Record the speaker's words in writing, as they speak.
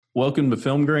Welcome to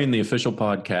Film Grain, the official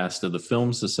podcast of the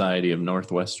Film Society of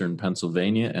Northwestern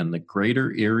Pennsylvania and the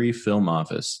Greater Erie Film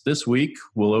Office. This week,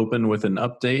 we'll open with an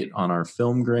update on our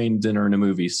Film Grain Dinner and a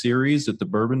Movie series at the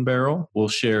Bourbon Barrel. We'll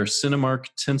share Cinemark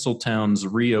Tinseltown's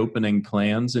reopening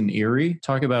plans in Erie,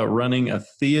 talk about running a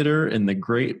theater in the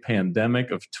great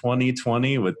pandemic of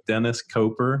 2020 with Dennis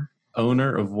Coper,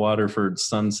 owner of Waterford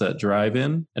Sunset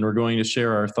Drive-In, and we're going to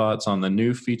share our thoughts on the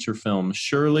new feature film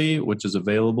Shirley, which is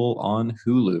available on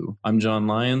Hulu. I'm John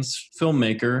Lyons,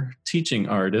 filmmaker, teaching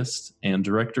artist, and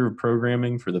director of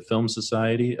programming for the Film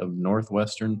Society of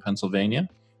Northwestern Pennsylvania.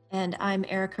 And I'm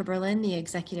Erica Berlin, the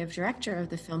executive director of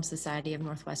the Film Society of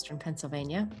Northwestern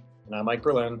Pennsylvania. And I'm Mike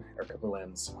Berlin, Erica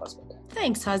Berlin's husband.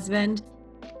 Thanks, husband.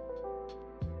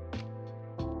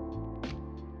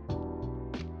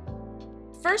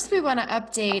 First, we want to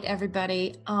update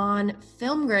everybody on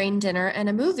Film Grain Dinner and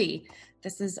a Movie.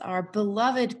 This is our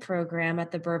beloved program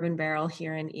at the Bourbon Barrel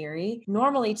here in Erie,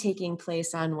 normally taking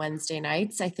place on Wednesday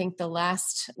nights. I think the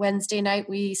last Wednesday night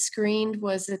we screened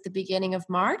was at the beginning of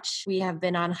March. We have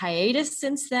been on hiatus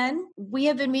since then. We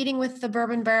have been meeting with the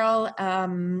Bourbon Barrel,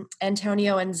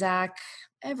 Antonio and Zach,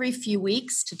 every few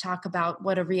weeks to talk about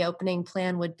what a reopening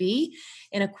plan would be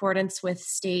in accordance with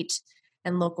state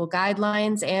and local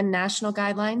guidelines and national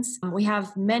guidelines. We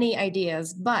have many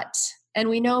ideas, and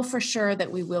we know for sure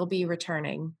that we will be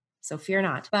returning, so fear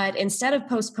not. But instead of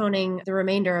postponing the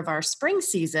remainder of our spring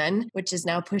season, which is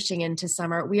now pushing into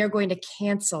summer, we are going to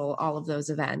cancel all of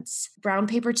those events. Brown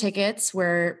paper tickets,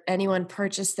 where anyone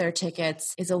purchased their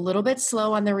tickets, is a little bit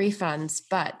slow on the refunds,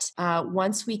 but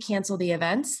once we cancel the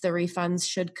events, the refunds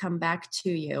should come back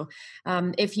to you.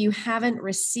 If you haven't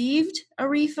received a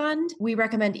refund, we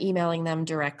recommend emailing them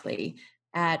directly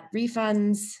at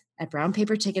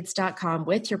refunds@brownpapertickets.com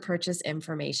with your purchase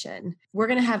information. We're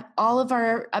going to have all of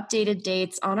our updated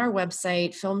dates on our website,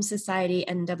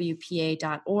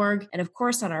 filmsocietynwpa.org, and of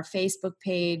course on our Facebook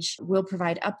page. We'll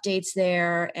provide updates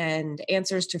there and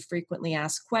answers to frequently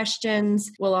asked questions.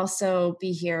 We'll also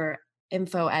be here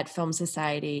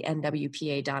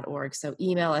info@filmsocietynwpa.org. So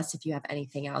email us if you have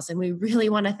anything else. And we really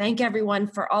want to thank everyone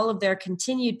for all of their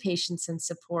continued patience and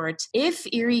support. If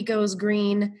Erie goes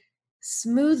green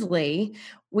smoothly,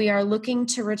 we are looking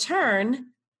to return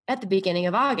at the beginning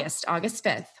of August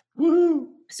 5th. Woohoo!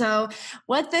 So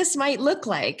what this might look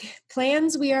like,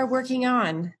 plans we are working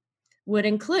on would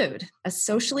include a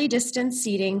socially distanced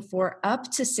seating for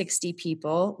up to 60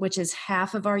 people, which is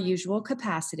half of our usual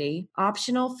capacity,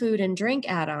 optional food and drink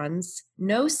add-ons,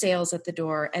 no sales at the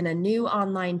door, and a new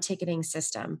online ticketing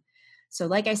system. So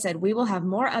like I said, we will have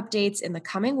more updates in the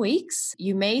coming weeks.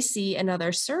 You may see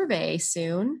another survey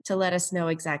soon to let us know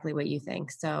exactly what you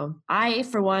think. So I,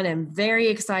 for one, am very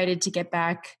excited to get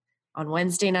back on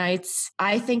Wednesday nights.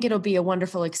 I think it'll be a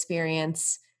wonderful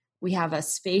experience. We have a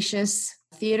spacious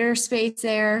theater space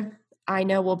there. I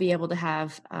know we'll be able to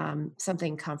have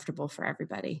something comfortable for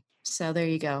everybody. So there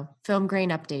you go. Film Grain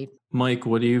update. Mike,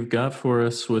 what do you got for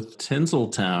us with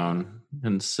Tinseltown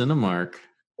and Cinemark?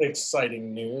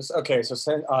 Exciting news. Okay, so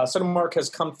Cinemark has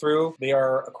come through. They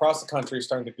are across the country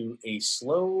starting to do a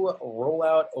slow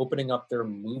rollout, opening up their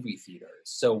movie theaters.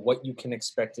 So what you can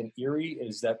expect in Erie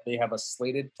is that they have a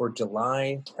slated for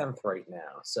July 10th right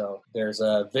now. So there's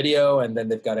a video, and then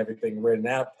they've got everything written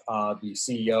out. The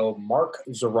CEO, Mark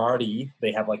Zerardi,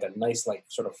 they have like a nice, like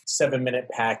sort of 7-minute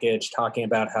package talking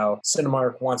about how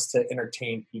Cinemark wants to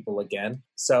entertain people again.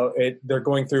 So they're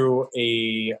going through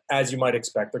as you might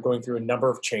expect, they're going through a number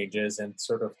of changes and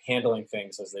sort of handling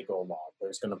things as they go along.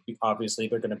 There's going to be, obviously,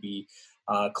 they're going to be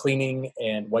cleaning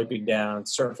and wiping down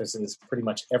surfaces pretty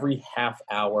much every half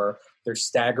hour. They're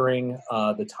staggering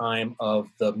the time of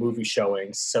the movie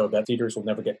showings so that theaters will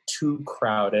never get too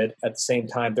crowded. At the same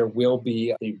time, they will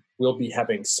be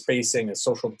having spacing and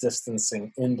social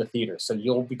distancing in the theater. So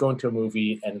you'll be going to a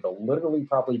movie and it'll literally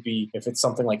probably be, if it's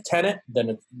something like Tenet,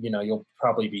 then you'll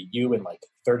probably be you and like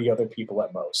 30 other people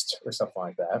at most or something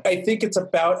like that. I think it's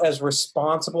about as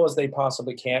responsible as they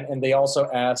possibly can. And they also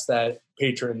ask that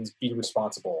patrons be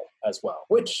responsible as well,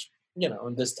 which,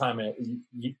 in this time,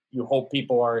 you hope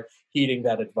people are heeding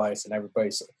that advice and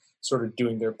everybody's sort of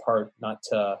doing their part not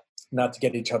to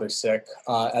get each other sick.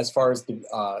 As far as the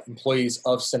employees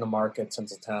of Cinemark at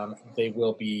Tinseltown,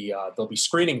 they'll be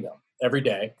screening them every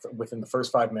day within the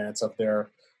first 5 minutes of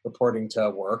their reporting to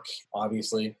work.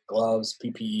 Obviously, gloves,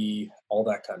 PPE, all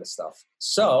that kind of stuff.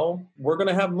 So we're going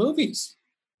to have movies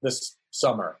this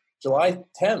summer, July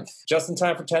 10th, just in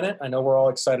time for Tenet. I know we're all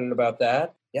excited about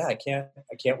that. Yeah, I can't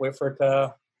wait for it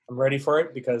to. I'm ready for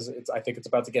it because I think it's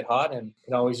about to get hot, and you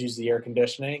can always use the air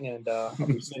conditioning. And I'll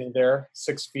be sitting there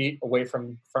 6 feet away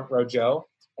from Front Row Joe,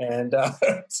 And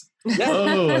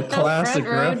Oh, a classic Front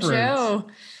Row reference. Joe.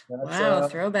 Wow,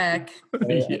 throwback.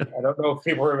 Yeah. I don't know if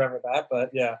people remember that, but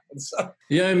yeah.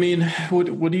 Yeah, I mean,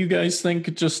 what do you guys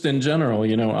think just in general?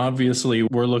 Obviously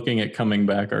we're looking at coming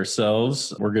back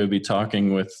ourselves. We're going to be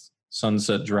talking with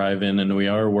Sunset Drive-In, and we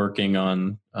are working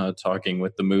on talking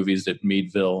with the movies at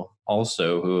Meadville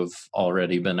also, who have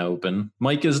already been open.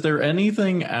 Mike, is there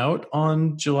anything out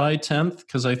on July 10th?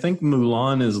 Because I think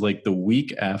Mulan is like the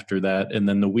week after that, and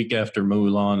then the week after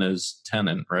Mulan is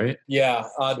Tenet, right? Yeah,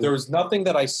 there was nothing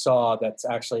that I saw that's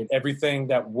actually everything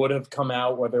that would have come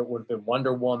out, whether it would have been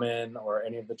Wonder Woman or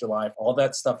any of the July, all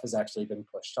that stuff has actually been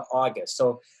pushed to August.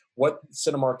 So what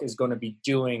Cinemark is going to be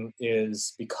doing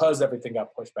is, because everything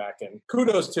got pushed back, and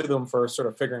kudos to them for sort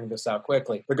of figuring this out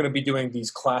quickly, they're going to be doing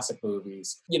these classic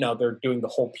movies. They're doing the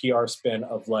whole PR spin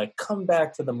of like, come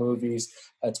back to the movies.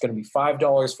 It's going to be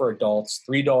 $5 for adults,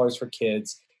 $3 for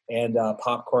kids. And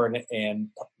popcorn and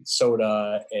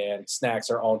soda and snacks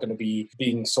are all going to be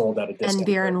being sold at a discount. And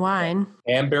beer and wine.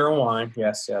 And beer and wine,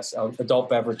 yes. Adult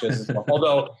beverages as well.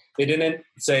 Although they didn't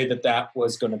say that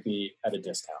was going to be at a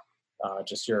discount.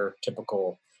 Just your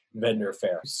typical vendor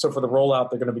fare. So for the rollout,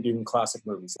 they're going to be doing classic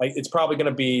movies. Like, it's probably going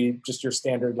to be just your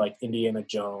standard like Indiana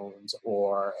Jones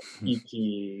or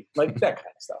E.T., like that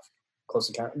kind of stuff. Close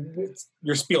Encounter. It's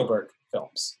your Spielberg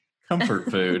films. Comfort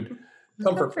food.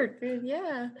 Comfort food,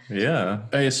 yeah. Yeah.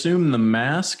 I assume the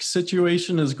mask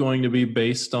situation is going to be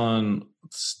based on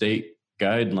state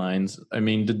guidelines. I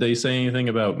mean, did they say anything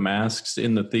about masks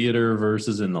in the theater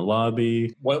versus in the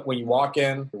lobby? When you walk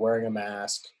in, you're wearing a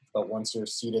mask. But once you're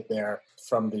seated there,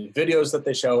 from the videos that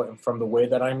they show and from the way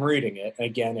that I'm reading it,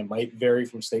 again, it might vary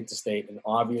from state to state. And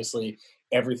obviously,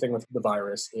 everything with the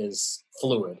virus is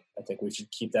fluid. I think we should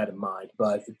keep that in mind.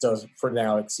 But it does, for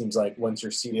now, it seems like once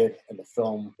you're seated and the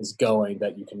film is going,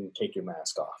 that you can take your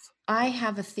mask off. I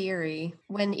have a theory.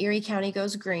 When Erie County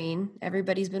goes green,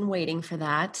 everybody's been waiting for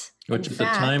that. Which at the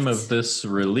time of this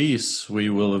release, we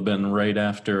will have been right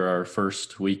after our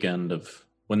first weekend of...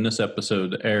 When this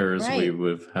episode airs, right. We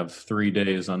would have 3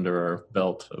 days under our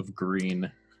belt of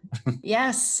green.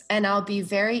 Yes, and I'll be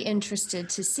very interested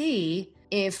to see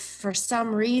if for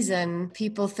some reason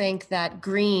people think that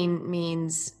green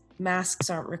means masks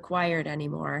aren't required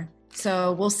anymore.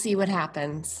 So we'll see what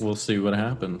happens. We'll see what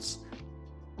happens.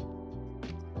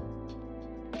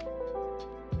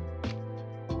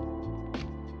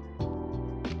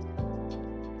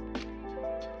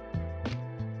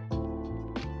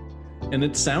 And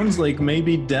it sounds like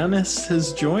maybe Dennis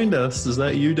has joined us. Is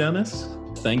that you, Dennis?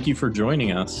 Thank you for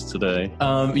joining us today.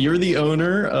 You're the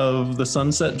owner of the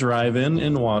Sunset Drive-In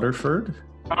in Waterford.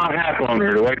 I'm half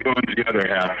owner. The white one's the other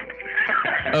half.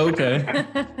 Okay.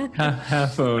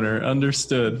 Half owner.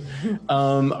 Understood.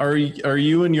 Are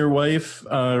you and your wife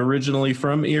originally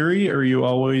from Erie? Have you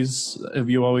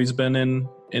always been in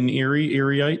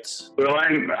Erieites? Well,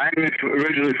 I'm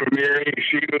originally from Erie.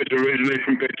 She was originally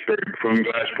from Pittsburgh, from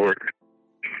Glassport.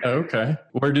 Okay.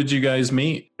 Where did you guys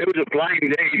meet? It was a blind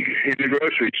date in the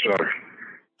grocery store.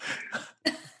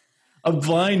 A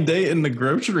blind date in the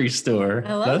grocery store.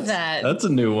 I love that. That's a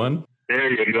new one.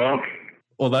 There you go.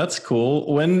 Well, that's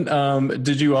cool. When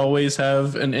did you always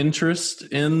have an interest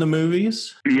in the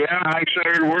movies? Yeah, I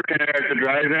started working at the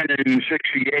drive-in in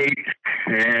 '68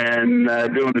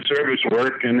 and doing the service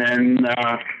work, and then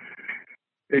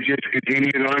it just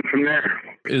continued on from there.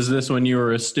 Is this when you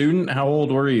were a student? How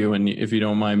old were you, if you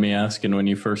don't mind me asking, when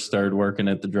you first started working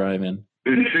at the drive-in?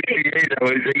 In '68, I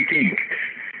was 18.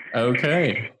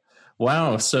 Okay.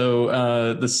 Wow.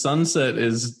 So the Sunset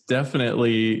is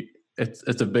definitely,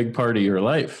 it's a big part of your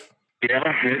life. Yeah,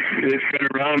 it's been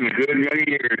around a good many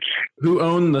years. Who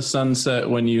owned the Sunset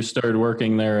when you started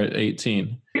working there at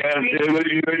 18? Yeah, it was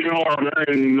the original owner,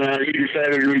 and he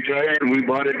decided to retire, and we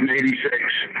bought it in '86.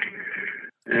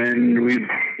 And we've,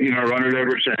 run it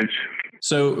ever since.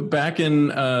 So back in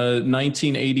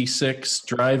 1986,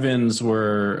 drive-ins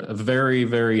were a very,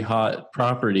 very hot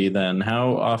property then.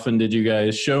 How often did you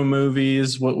guys show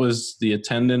movies? What was the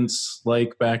attendance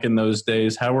like back in those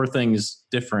days? How were things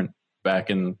different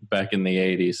back in the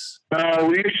 80s?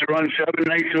 We used to run 7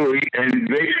 nights a week, and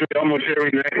basically almost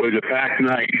every night was a packed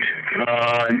night.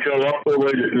 Until up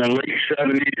was in the late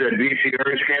 70s that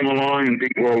VCRs came along and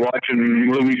people were watching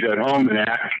movies at home and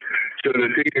that. So the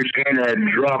theaters kind of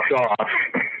dropped off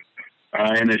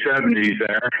in the 70s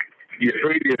there. The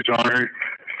previous owner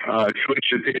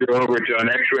switched the theater over to an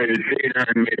X-rated theater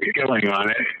and made a killing on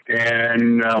it.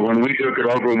 And when we took it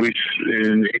over,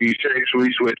 in '86,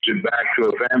 we switched it back to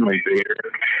a family theater.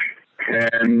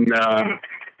 And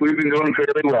we've been doing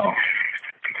fairly well.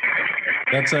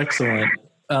 That's excellent.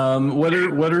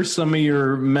 What are some of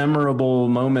your memorable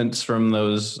moments from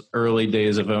those early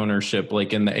days of ownership,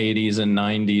 like in the 80s and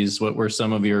 90s? What were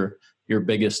some of your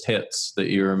biggest hits that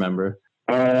you remember?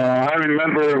 I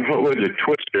remember, what was it,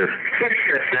 Twister.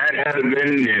 That had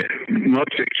been the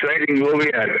most exciting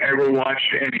movie I've ever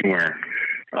watched anywhere.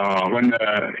 When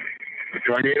the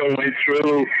tornado went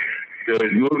through the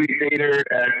movie theater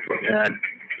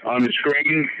on the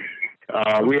screen,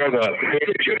 we have a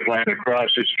potato chip plant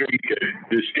across the street.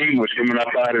 The steam was coming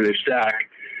up out of the stack,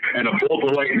 and a bolt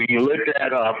of lightning lit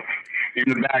that up in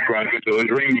the background because it was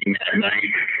raining that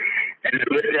night. And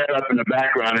it lit that up in the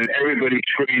background, and everybody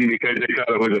screamed because they thought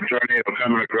it was a tornado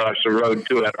coming across the road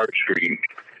to our screen.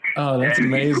 Oh, that's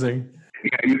amazing.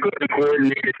 You couldn't have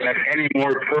coordinated that any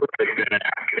more perfect than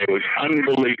that. It was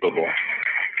unbelievable.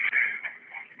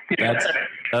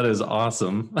 That is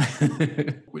awesome.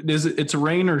 It's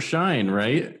rain or shine,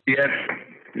 right? Yes.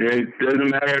 It doesn't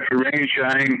matter if it rain,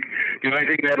 shine. The only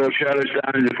thing that'll shut us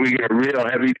down is if we get a real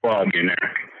heavy fog in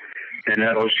there. And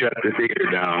that'll shut the theater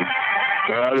down.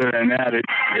 But other than that, it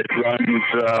runs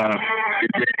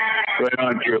right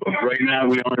on through. Right now,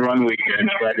 we only run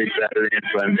weekends, Friday, Saturday, and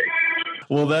Sunday.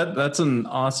 Well, that's an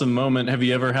awesome moment. Have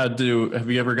you ever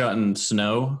gotten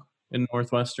snow in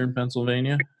northwestern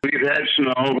Pennsylvania? We've had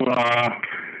snow a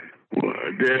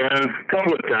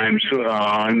couple of times.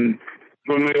 When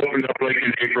we opened up like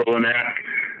in April and that,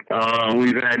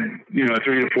 we've had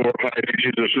 3 to 4 or 5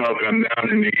 inches of snow come down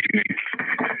in the evening.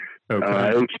 Okay.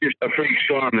 It was just a freak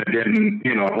storm that didn't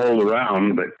hold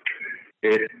around, but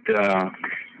it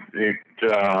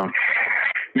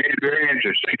made it very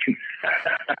interesting.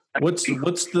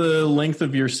 What's the length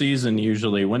of your season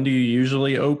usually? When do you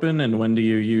usually open, and when do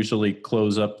you usually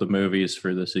close up the movies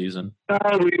for the season?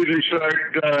 We usually start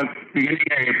beginning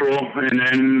of April, and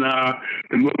then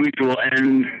the movies will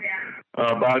end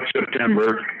about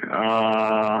September,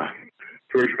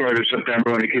 first part of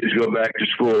September when the kids go back to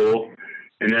school.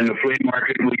 And then the flea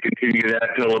market, we continue that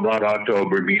till about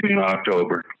October, beginning of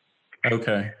October.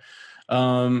 Okay.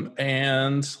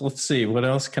 And let's see, what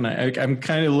else I'm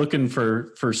kind of looking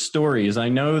for stories. I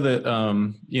know that,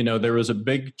 there was a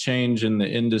big change in the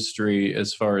industry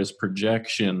as far as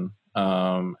projection.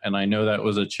 And I know that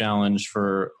was a challenge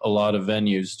for a lot of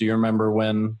venues. Do you remember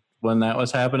when that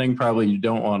was happening? Probably you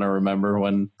don't want to remember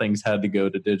when things had to go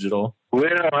to digital. Well,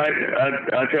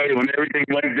 I'll tell you, when everything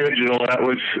went digital, that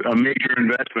was a major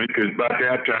investment because about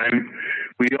that time,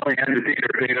 we only had the theater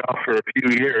paid off for a few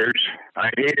years. I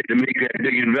hated to make that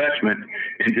big investment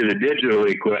into the digital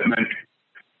equipment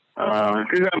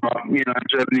because I'm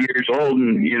 70 years old,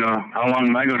 and how long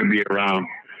am I going to be around?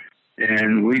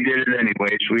 And we did it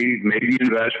anyways. We made the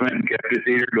investment and kept the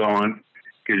theater going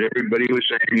because everybody was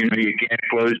saying, you can't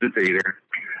close the theater.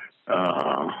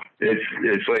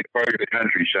 It's like part of the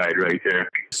countryside right there.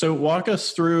 So walk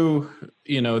us through,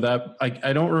 that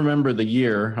I don't remember the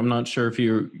year. I'm not sure if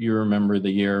you remember the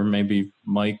year. Maybe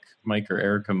Mike or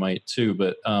Erica might too.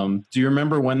 But do you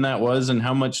remember when that was and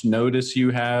how much notice you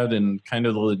had and kind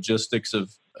of the logistics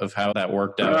of how that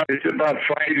worked out? It's about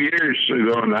 5 years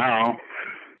ago now.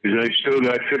 Because I still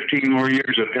got 15 more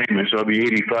years of payments. I'll be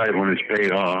 85 when it's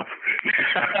paid off.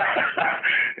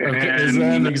 Okay. Is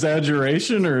that an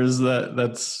exaggeration, or is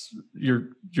that's you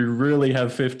really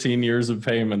have 15 years of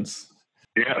payments?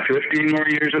 Yeah, 15 more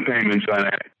years of payments on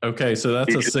it. Okay, so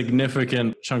that's a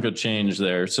significant chunk of change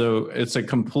there. So it's a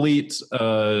complete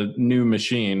new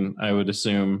machine, I would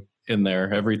assume, in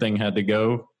there. Everything had to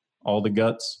go. All the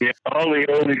guts? Yeah, all the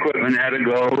old equipment had to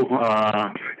go.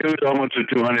 It was almost a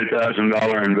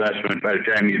 $200,000 investment by the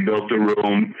time you built the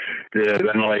room, the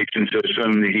ventilation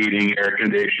system, the heating, air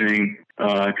conditioning,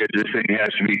 because this thing has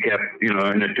to be kept, in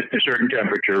a certain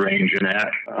temperature range and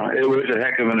that. It was a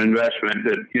heck of an investment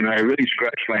that, I really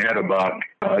scratched my head about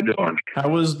doing. How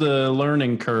was the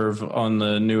learning curve on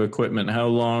the new equipment? How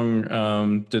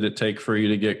long did it take for you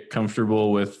to get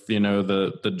comfortable with,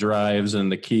 the drives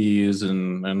and the keys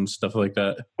and stuff like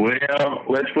that? Well,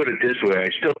 let's put it this way. I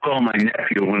still call my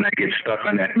nephew when I get stuck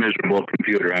on that miserable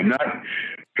computer. I'm not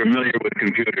familiar with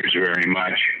computers very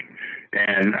much.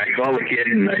 And I call the kid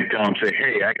and I tell him, say,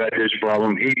 hey, I got this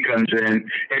problem. He comes in,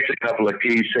 hits a couple of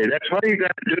keys, say, that's all you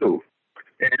got to do.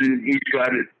 And he's got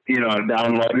it,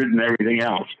 downloaded and everything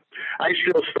else. I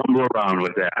still stumble around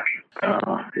with that.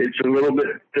 It's a little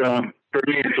bit, for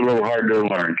me, it's a little hard to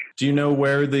learn. Do you know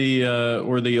where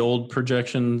the old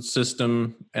projection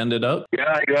system ended up?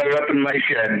 Yeah, I got it up in my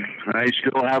shed. I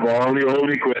still have all the old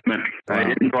equipment. Wow. I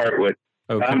didn't part with.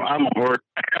 Okay. I'm a hoarder.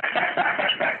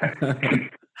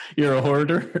 You're a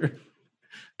hoarder?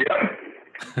 Yep.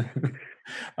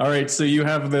 All right, so you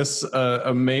have this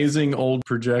amazing old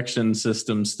projection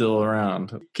system still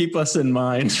around. Keep us in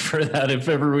mind for that if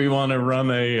ever we want to run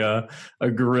a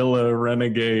Guerrilla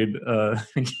Renegade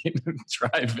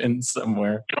drive-in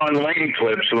somewhere. On Lane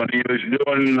clips when he was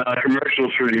doing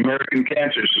commercials for the American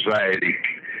Cancer Society.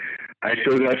 I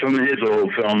still got some of his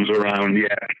old films around,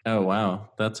 yeah. Oh, wow.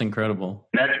 That's incredible.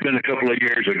 That's been a couple of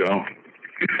years ago.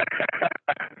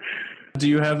 Do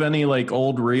you have any like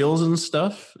old reels and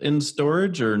stuff in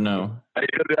storage or no? I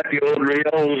still got the old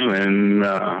reels, and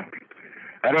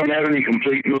I don't have any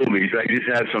complete movies. I just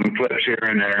have some clips here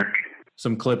and there.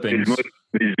 Some clippings.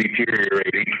 It's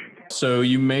deteriorating. So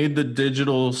you made the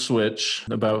digital switch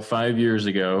about 5 years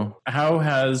ago. How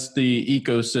has the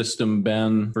ecosystem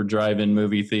been for drive-in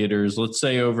movie theaters, let's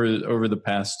say over the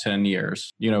past 10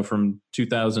 years? You know, from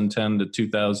 2010 to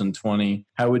 2020,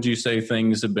 how would you say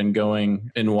things have been going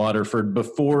in Waterford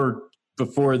before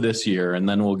this year? And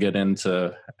then we'll get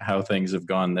into how things have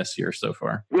gone this year so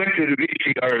far. Went to the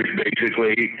VCRs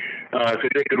basically, so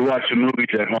they could watch the movies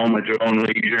at home at their own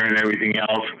leisure and everything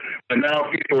else. But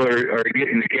now people are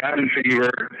getting the cabin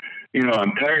fever. You know,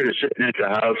 I'm tired of sitting at the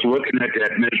house looking at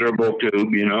that miserable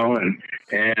tube, you know, and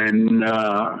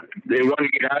they want to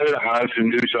get out of the house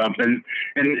and do something.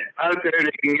 And out there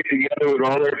they can get together with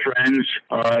all their friends.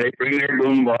 They bring their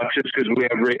boom boxes because we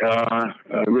have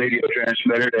a radio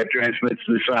transmitter that transmits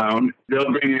the sound.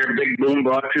 They'll bring their big boom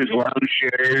boxes, lounge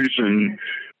chairs, and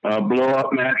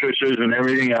blow-up mattresses and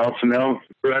everything else, and they'll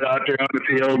spread out there on the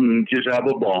field and just have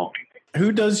a ball.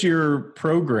 Who does your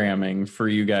programming for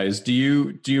you guys? Do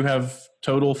you have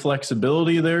total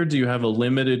flexibility there? Do you have a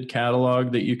limited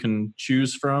catalog that you can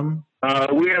choose from?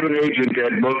 We have an agent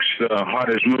that books the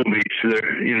hottest movies that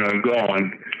are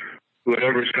going.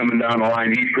 Whatever's coming down the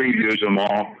line, he previews them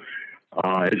all.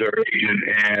 Is our agent,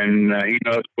 and he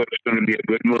knows what's going to be a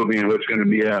good movie and what's going to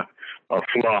be a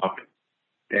flop.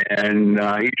 And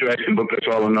he tries to book us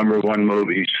all the number one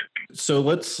movies. So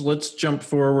let's jump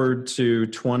forward to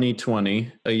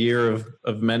 2020, a year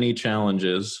of many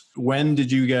challenges. When did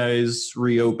you guys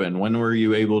reopen? When were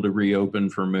you able to reopen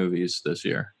for movies this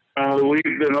year? We've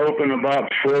been open about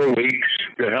 4 weeks.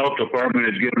 The health department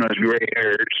has given us gray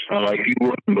hairs, like you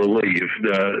wouldn't believe.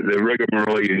 The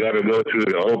rigmarole you got to go through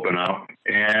to open up.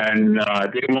 And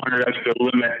they wanted us to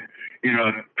limit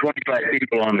 25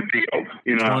 people on the field.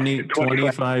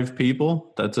 25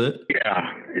 people? That's it?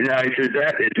 Yeah. I said,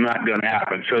 that is not going to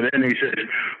happen. So then he says,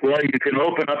 well, you can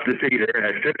open up the theater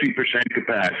at 50%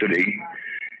 capacity,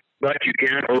 but you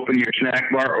can't open your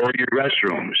snack bar or your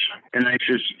restrooms. And I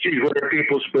says, geez, what are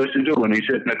people supposed to do when they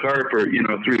sit in the car for, 3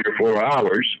 or 4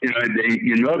 hours?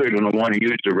 They're going to want to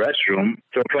use the restroom.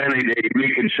 So finally they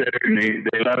reconsidered and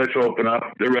they let us open up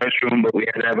the restroom, but we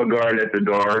had to have a guard at the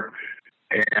door.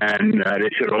 And they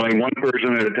said only one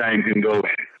person at a time can go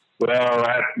in. Well,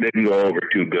 that didn't go over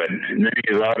too good. And then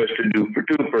he allowed us to do for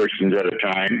 2 persons at a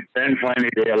time. Then finally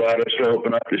they allowed us to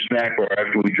open up the snack bar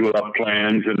after we drew up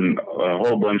plans and a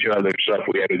whole bunch of other stuff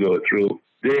we had to go through.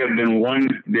 They have been one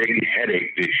big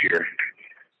headache this year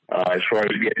as far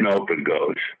as getting open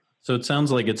goes. So it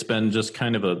sounds like it's been just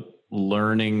kind of a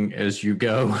learning as you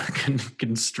go,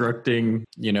 constructing,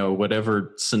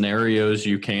 whatever scenarios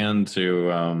you can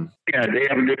to... Yeah, they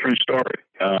have a different story.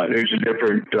 There's a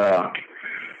different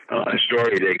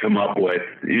story they come up with.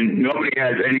 Nobody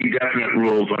has any definite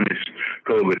rules on this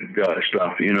COVID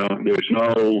stuff. There's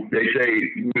no... They say,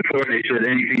 before they said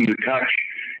anything you touch,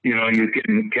 you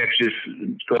can catch this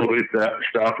COVID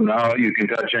stuff. Now you can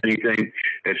touch anything.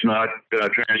 It's not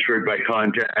transferred by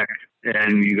contact.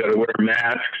 And you got to wear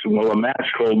masks. Well, a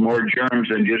mask holds more germs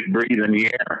than just breathe in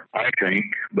the air, I think.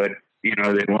 But, they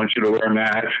want you to wear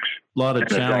masks. A lot of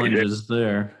challenges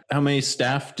there. How many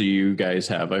staff do you guys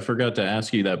have? I forgot to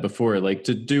ask you that before. Like,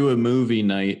 to do a movie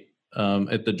night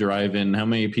at the drive-in, how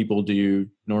many people do you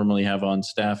normally have on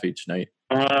staff each night?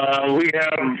 We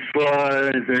have,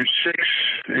 there's 6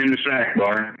 in the snack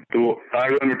bar. I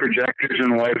run the projectors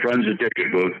and the wife runs the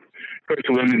ticket booth. Of course,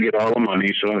 the women get all the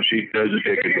money, so she does the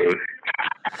ticket booth.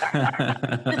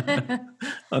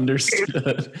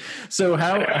 Understood. So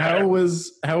how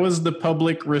was the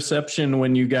public reception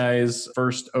when you guys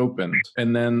first opened?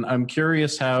 And then I'm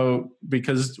curious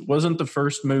because wasn't the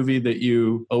first movie that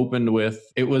you opened with,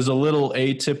 it was a little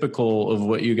atypical of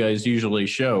what you guys usually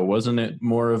show, wasn't it?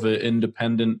 More of an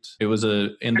independent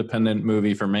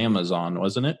movie from Amazon,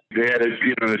 wasn't it? They had a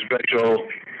special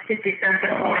 50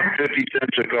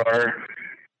 cents a car.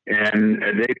 and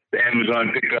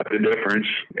Amazon picked up the difference.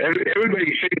 Everybody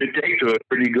seemed to take to it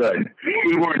pretty good.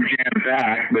 We weren't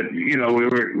jam-packed, but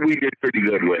we did pretty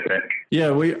good with it. Yeah,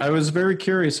 I was very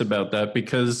curious about that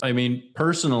because, I mean,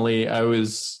 personally, I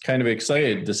was kind of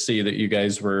excited to see that you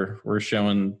guys were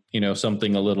showing,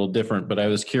 something a little different, but I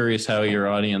was curious how your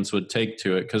audience would take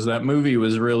to it because that movie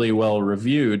was really well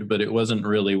reviewed, but it wasn't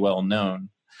really well known.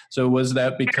 So was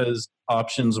that because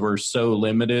options were so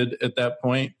limited at that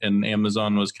point and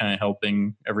Amazon was kind of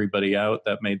helping everybody out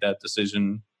that made that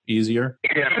decision easier?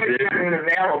 Yeah, there was nothing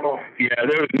available. Yeah,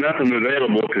 there was nothing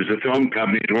available because the film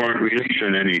companies weren't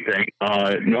releasing anything.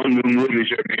 No new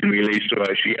movies are being released to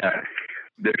us yet.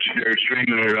 They're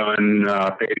streaming it on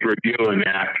pay-per-view and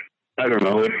that. I don't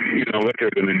know what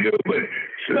they're going to do, but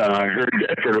I heard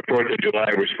that for the 4th of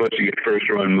July we're supposed to get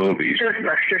first-run movies.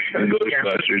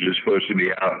 Ghostbusters is supposed to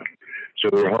be out, so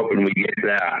we're hoping we get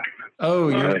that. Oh,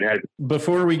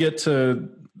 before we get to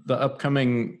the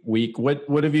upcoming week,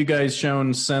 what have you guys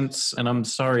shown since? And I'm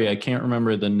sorry, I can't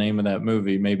remember the name of that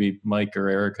movie. Maybe Mike or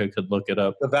Erica could look it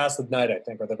up. The Vast of Night, I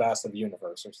think, or The Vast of the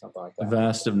Universe or something like that. The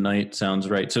Vast of Night sounds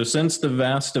right. So since The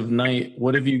Vast of Night,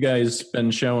 what have you guys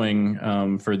been showing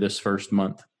for this first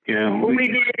month? Yeah, we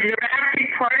did Jurassic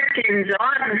Park and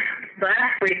Jaws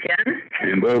last weekend.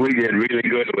 But we did really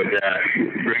good with that.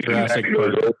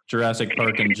 Jurassic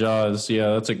Park and Jaws.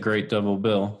 Yeah, that's a great double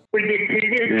bill. We did 2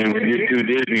 Disney. And we did 2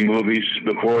 Disney movies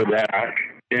before that.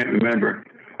 Can't remember.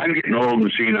 I'm getting old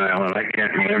and senile, and I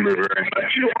can't remember very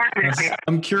much.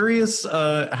 I'm curious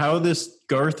how this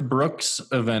Garth Brooks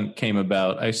event came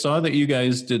about. I saw that you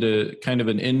guys did a kind of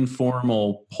an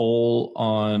informal poll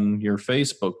on your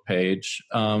Facebook page.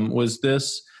 Was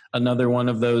this another one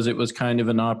of those? It was kind of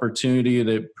an opportunity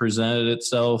that presented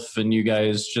itself, and you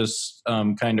guys just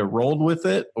kind of rolled with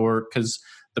it, or because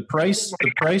the price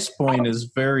point is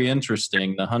very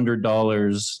interesting. The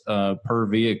 $100 per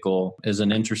vehicle is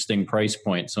an interesting price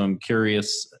point. So I'm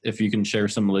curious if you can share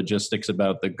some logistics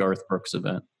about the Garth Brooks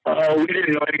event. We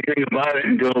didn't know anything about it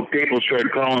until people started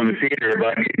calling the theater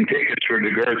about getting tickets for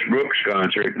the Garth Brooks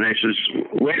concert. And I says,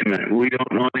 wait a minute, we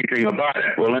don't know anything about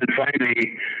it. Well, then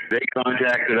finally they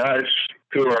contacted us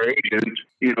through our agent,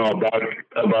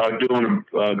 about doing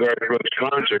a Garth Brooks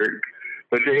concert.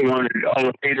 But they wanted all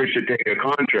the theaters to take a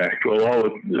contract. Well,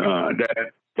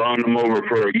 that bound them over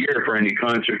for a year for any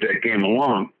concert that came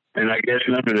along. And I guess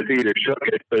none of the theaters took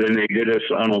it, but then they did us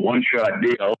on a one-shot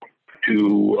deal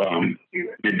to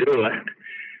do it.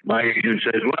 My agent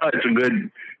says, well, it's a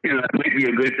good, it might be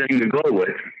a good thing to go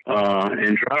with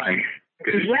and try.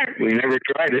 Because we never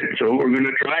tried it, so we're going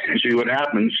to try it and see what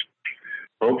happens.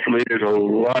 Hopefully there's a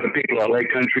lot of people that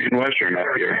like country and western up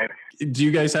here. Do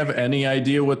you guys have any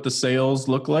idea what the sales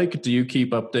look like? Do you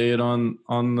keep updated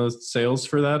on the sales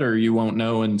for that, or you won't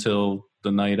know until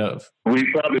the night of? We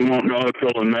probably won't know until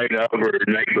the night of or the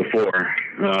night before,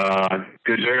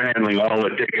 because they're handling all the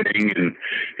ticketing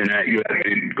and that you have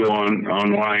to go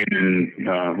online and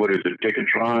what is it,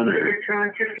 Ticketron?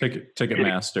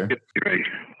 Ticketmaster. Right.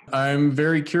 I'm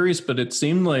very curious, but it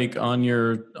seemed like on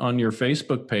your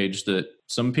Facebook page that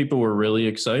some people were really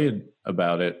excited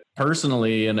about it.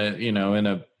 Personally, in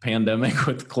a pandemic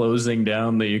with closing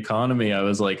down the economy, I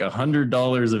was like,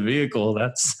 $100 a vehicle.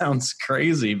 That sounds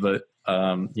crazy, but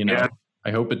Yeah. I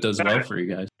hope it does well for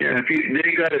you guys. Yeah,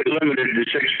 they got it limited to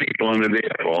 6 people in the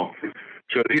vehicle.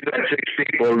 So if you've got 6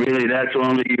 people, really, that's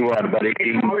only about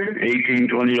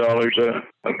 $20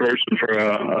 a person for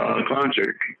a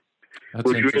concert,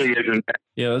 which really isn't bad.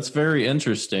 Yeah, that's very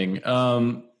interesting.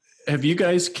 Have you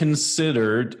guys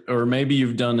considered, or maybe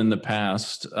you've done in the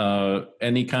past,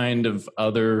 any kind of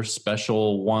other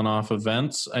special one-off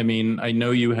events? I mean, I know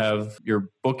you have your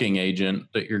booking agent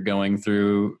that you're going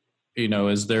through.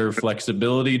 Is there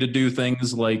flexibility to do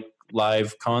things like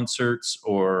live concerts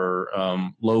or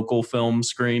local film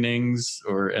screenings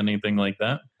or anything like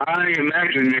that? I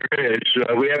imagine there is.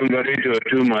 We haven't got into it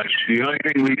too much. The only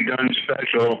thing we've done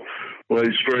special was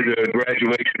for the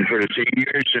graduation for the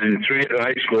seniors, and 3 of the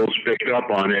high schools picked up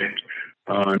on it.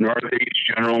 Northeast,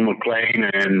 General McLean,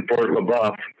 and Fort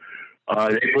LaBeouf.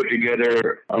 They put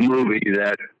together a movie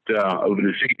that of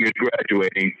the seniors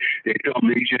graduating. They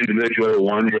filmed each individual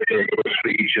one with their little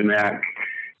speech and that.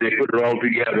 They put it all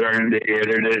together and they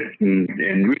edited it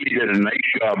and really did a nice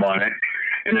job on it.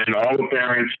 And then all the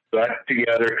parents got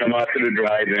together, come out to the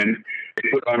drive-in. They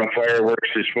put on a fireworks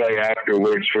display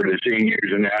afterwards for the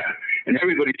seniors and that. And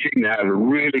everybody seemed to have a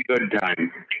really good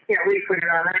time. Yeah, we put it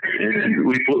on our screen. And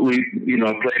we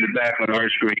played it back on our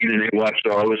screen, and they watched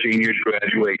all the seniors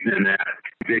graduating and that.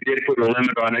 They did put a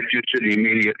limit on it just to the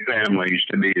immediate families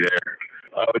to be there.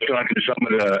 I was talking to some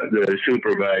of the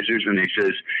supervisors, and he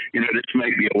says, this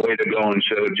might be a way to go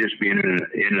instead of just being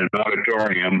in an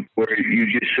auditorium where you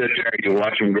just sit there and you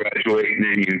watch them graduate, and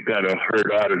then you got to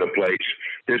herd out of the place.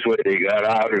 This way, they got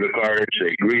out of the cars,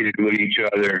 they greeted with each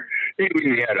other. They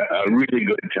really had a really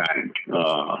good time,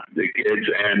 the kids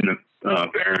and the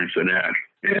parents and that.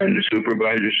 And the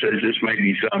supervisor says this might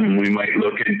be something we might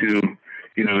look into,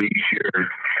 each year.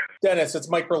 Dennis, it's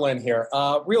Mike Berlin here.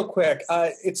 Real quick,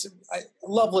 I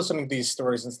love listening to these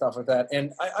stories and stuff like that.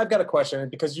 And I've got a question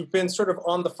because you've been sort of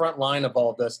on the front line of all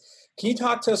of this. Can you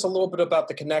talk to us a little bit about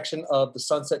the connection of the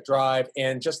Sunset Drive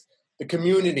and just the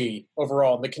community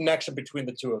overall, the connection between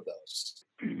the two of those?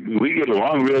 We get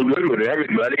along real good with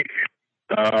everybody.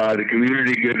 The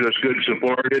community gives us good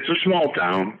support. It's a small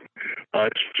town.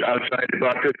 It's outside,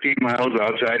 about 15 miles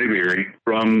outside of Erie,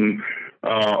 from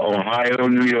Ohio,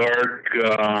 New York,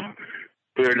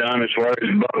 clear down as far as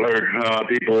Butler.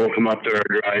 People will come up there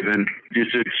driving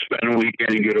just to spend a weekend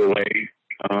and get away.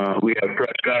 We have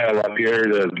Presque Isle up here,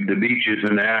 the beaches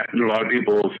and that. And a lot of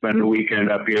people will spend the weekend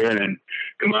up here and then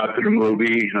come out to the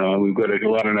movie. We've got a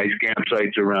lot of nice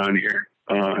campsites around here.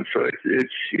 So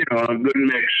it's a good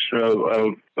mix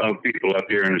of people up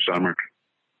here in the summer.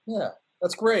 Yeah,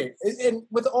 that's great. And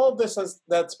with all this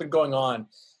that's been going on,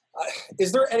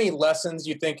 is there any lessons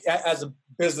you think as a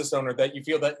business owner that you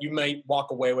feel that you might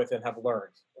walk away with and have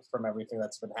learned from everything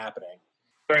that's been happening?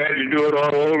 If I had to do it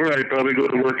all over, I'd probably go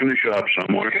to work in the shop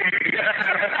somewhere.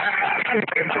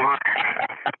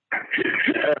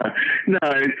 No,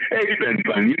 it's been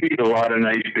fun. You meet a lot of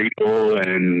nice people,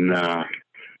 and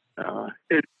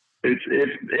it's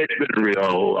been a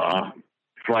real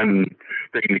fun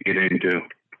thing to get into.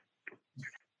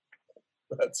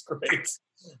 That's great.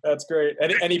 That's great.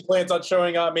 Any plans on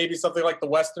showing maybe something like The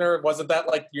Westerner? Wasn't that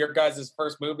like your guys'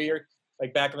 first movie, or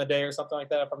like back in the day, or something like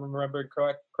that? If I'm remembering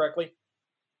correctly.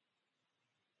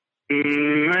 I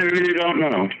really don't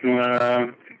know.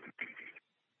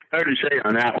 Hard to say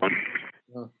on that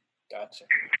one. Gotcha.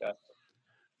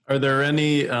 Are there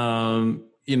any,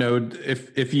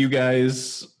 if you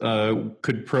guys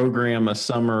could program a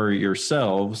summer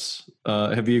yourselves,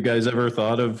 have you guys ever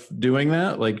thought of doing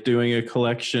that? Like doing a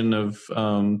collection of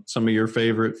some of your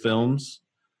favorite films?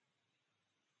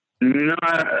 No,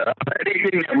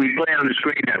 anything that we play on the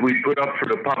screen that we put up for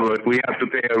the public, we have to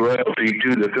pay a royalty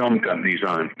to the film companies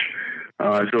on.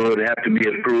 So it would have to be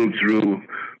approved through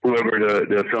whoever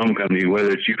the film company,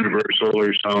 whether it's Universal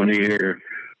or Sony or,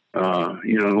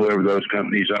 whoever those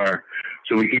companies are.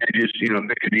 So we can't just, pick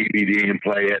a DVD and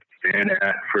play it and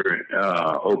that for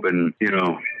open,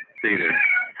 theater.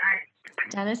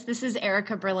 Dennis, this is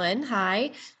Erica Berlin.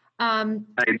 Hi. Hi.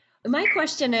 My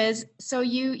question is, so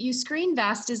you screened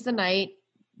Vast as the Night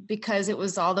because it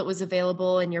was all that was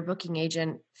available and your booking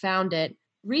agent found it.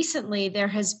 Recently, there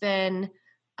has been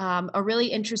a really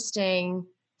interesting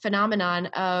phenomenon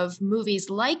of movies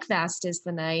like Vast as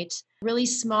the Night, really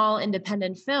small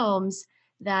independent films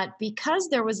that, because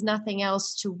there was nothing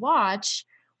else to watch,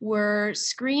 were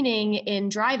screening in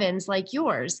drive-ins like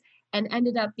yours and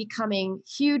ended up becoming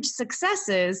huge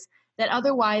successes that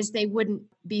otherwise they wouldn't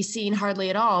be seen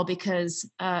hardly at all because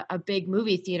a big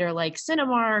movie theater like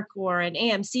Cinemark or an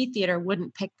AMC theater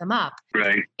wouldn't pick them up.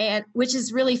 Right. And which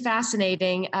is really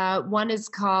fascinating. One is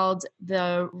called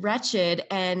The Wretched,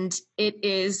 and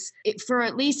for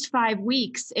at least 5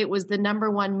 weeks, it was the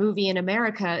 #1 movie in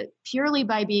America purely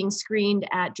by being screened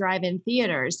at drive-in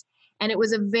theaters. And it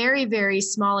was a very, very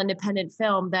small independent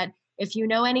film that, if you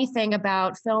know anything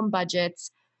about film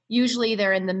budgets, usually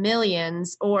they're in the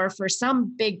millions, or for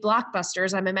some big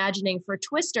blockbusters, I'm imagining for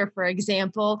Twister, for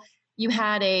example, you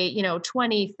had a,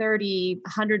 $20, $30,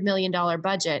 $100 million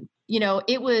budget.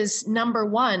 It was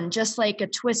 #1, just like a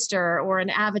Twister or an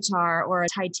Avatar or a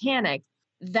Titanic.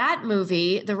 That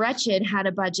movie, The Wretched, had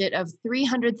a budget of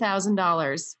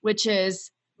 $300,000, which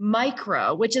is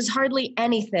micro, which is hardly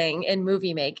anything in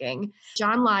movie making.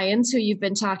 John Lyons, who you've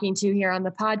been talking to here on the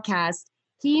podcast,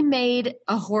 he made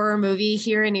a horror movie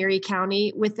here in Erie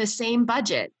County with the same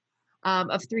budget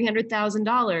of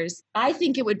 $300,000. I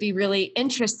think it would be really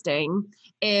interesting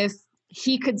if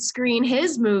he could screen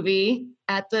his movie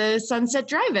at the Sunset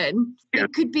Drive-In. Yeah.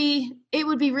 It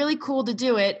would be really cool to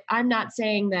do it. I'm not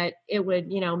saying that it would,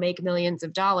 make millions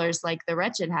of dollars like The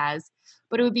Wretched has,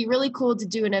 but it would be really cool to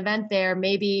do an event there,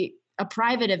 maybe a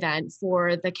private event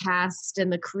for the cast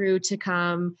and the crew to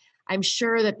come. I'm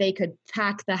sure that they could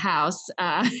pack the house.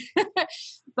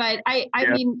 But I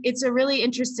mean, it's a really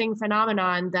interesting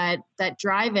phenomenon that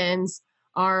drive-ins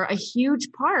are a huge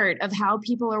part of how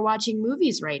people are watching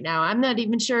movies right now. I'm not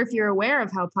even sure if you're aware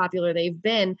of how popular they've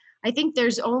been. I think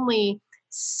there's only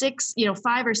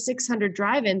 500 or 600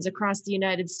 drive-ins across the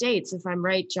United States, if I'm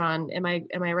right, John. Am I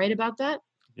right about that?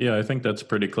 Yeah, I think that's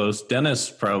pretty close. Dennis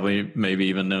probably maybe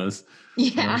even knows.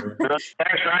 Yeah. Last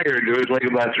I heard, there was like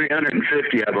about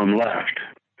 350 of them left.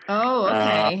 Oh,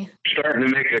 okay. Starting to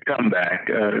make a comeback,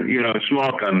 a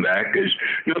small comeback, because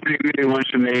nobody really wants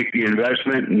to make the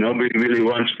investment and nobody really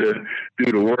wants to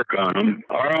do the work on them.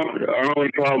 Our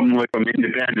only problem with them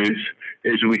independents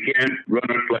is we can't run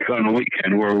it like on the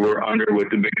weekend where we're under with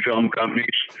the big film companies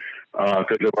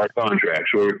because of our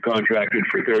contracts. We're contracted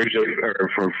for Thursday or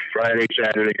for Friday,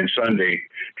 Saturday, and Sunday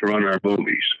to run our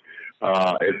movies.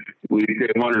 If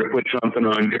they wanted to put something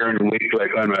on during the week,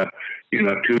 like on a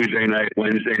Tuesday night,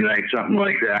 Wednesday night, something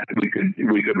like that, we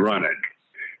could run it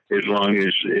as long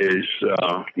as they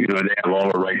have all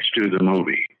the rights to the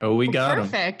movie. Oh, we got him.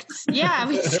 Perfect. Yeah, I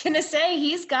was gonna say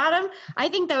he's got him. I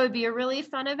think that would be a really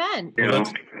fun event. Well,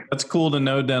 that's cool to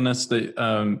know, Dennis. That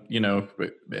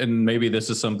and maybe this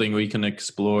is something we can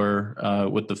explore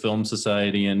with the Film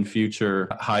Society in future,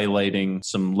 highlighting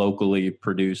some locally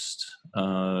produced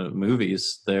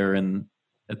movies there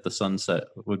at the Sunset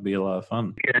would be a lot of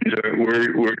fun.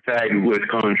 We're tied with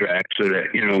contracts so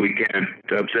that we can't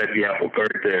upset the apple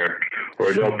cart there,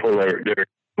 or they'll pull their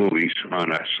movies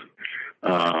on us.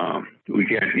 We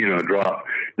can't drop.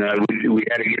 Now we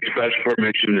had to get special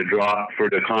permission to drop for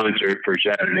the concert for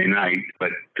Saturday night,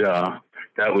 but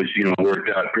that was worked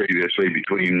out previously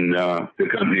between the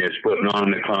company that's putting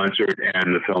on the concert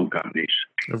and the film companies.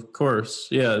 Of course,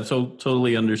 yeah, so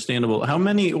totally understandable.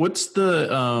 What's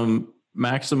the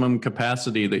maximum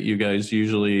capacity that you guys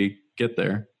usually get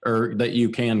there, or that you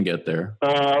can get there?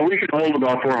 We can hold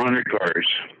about 400 cars.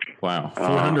 Wow,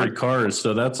 400 cars.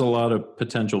 So that's a lot of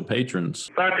potential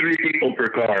patrons. About 3 people per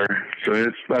car. So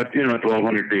it's about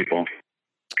 1,200 people.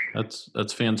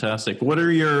 That's fantastic. What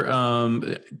are your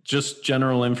just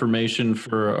general information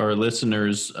for our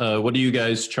listeners? What do you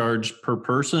guys charge per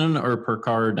person or per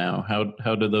car now?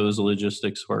 How do those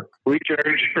logistics work? We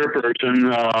charge per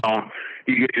person.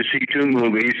 You get to see 2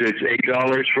 movies. It's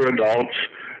 $8 for adults.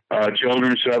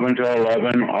 Children 7 to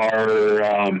 11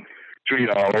 are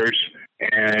 $3,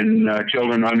 and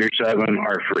children under 7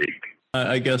 are free.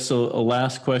 I guess a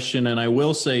last question, and I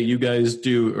will say you guys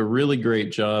do a really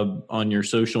great job on your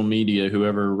social media,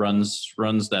 whoever runs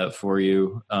that for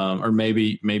you. Or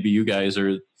maybe you guys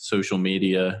are social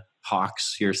media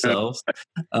hawks yourselves.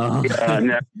 He's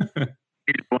on the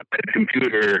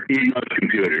computer. He knows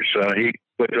computers, so he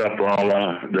puts up all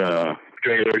the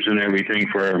trailers and everything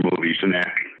for our movies and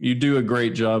that. You do a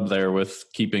great job there with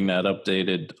keeping that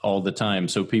updated all the time.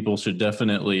 So people should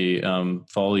definitely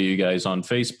follow you guys on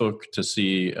Facebook to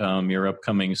see your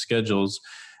upcoming schedules.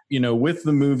 With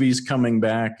the movies coming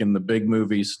back and the big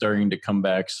movies starting to come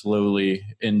back slowly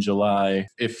in July,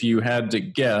 if you had to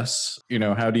guess,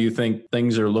 how do you think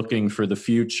things are looking for the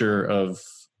future of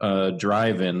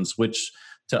drive-ins, which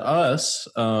to us,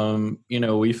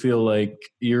 we feel like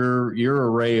you're a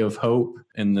ray of hope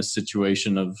in this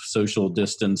situation of social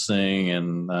distancing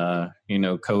and,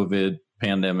 COVID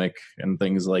pandemic and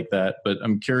things like that. But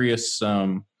I'm curious,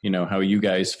 how you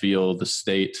guys feel the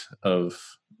state of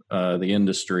the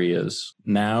industry is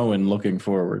now and looking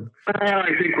forward.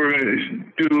 I think we're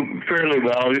going to do fairly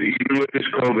well, even with this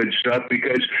COVID stuff,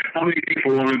 because how many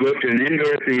people want to go to an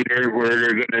indoor theater where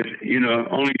they're going to,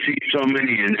 only seat so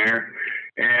many in there?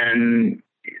 And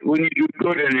when you do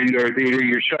go to an indoor theater,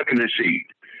 you're stuck in a seat.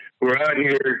 We're out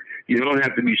here, you don't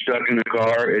have to be stuck in a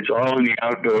car. It's all in the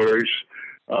outdoors.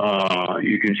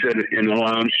 You can sit in a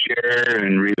lounge chair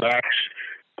and relax.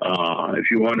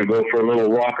 If you want to go for a little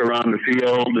walk around the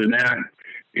field and that,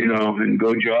 and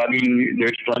go jogging,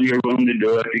 there's plenty of room to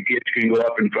do it. The kids can go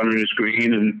up in front of the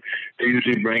screen, and they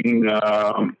usually bring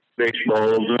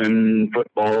baseballs and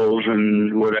footballs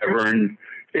and whatever, and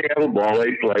they have a ball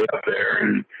they play up there,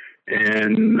 and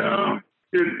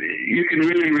you can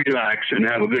really relax and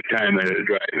have a good time at a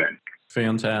drive-in.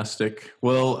 Fantastic.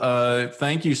 Well,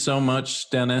 thank you so much,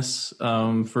 Dennis,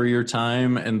 for your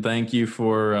time, and thank you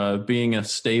for being a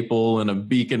staple and a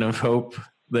beacon of hope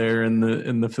there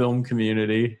in the film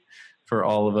community for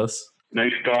all of us.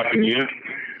 Nice talking to you.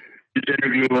 This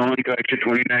interview will only cost you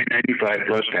 $29.95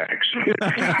 plus tax.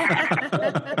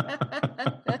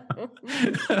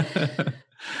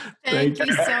 Thank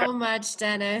you so much,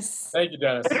 Dennis. Thank you,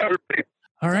 Dennis.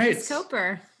 All right.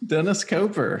 Dennis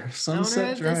Coper,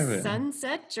 Sunset Drive-In.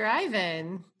 Sunset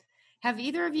Drive-In. Have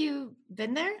either of you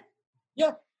been there?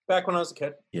 Yeah, back when I was a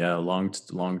kid. Yeah, a long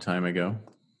time ago.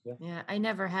 Yeah, I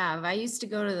never have. I used to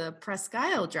go to the Presque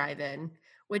Isle Drive-In,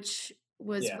 which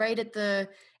was right at the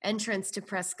entrance to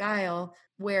Presque Isle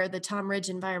where the Tom Ridge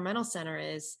Environmental Center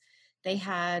is. They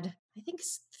had I think,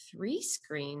 2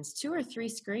 or 3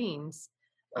 screens.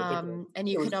 I think And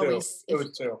you it was could two. always, It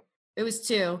was two. it was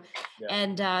 2. Yeah.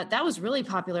 And that was really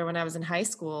popular when I was in high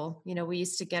school. We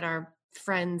used to get our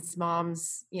friends'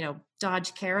 moms,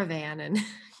 Dodge Caravan and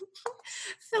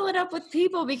fill it up with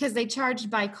people because they charged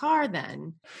by car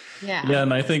then. Yeah, Yeah.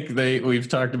 and I think we've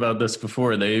talked about this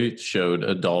before. They showed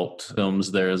adult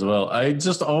films there as well. I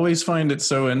just always find it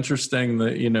so interesting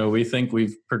that, we think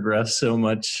we've progressed so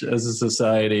much as a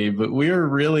society, but we are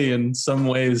really in some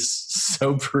ways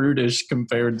so prudish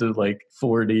compared to like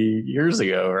 40 years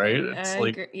ago, right? It's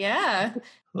like, yeah.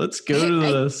 let's go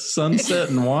to the sunset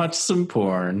and watch some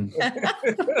porn.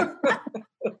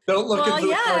 Don't look into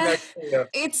the car yeah. next to you.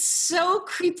 It's so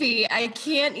creepy. I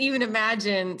can't even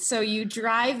imagine. So you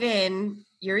drive in,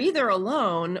 you're either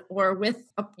alone or with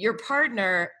your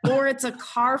partner, or it's a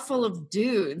car full of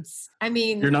dudes. I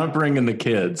mean, you're not bringing the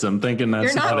kids. I'm thinking that's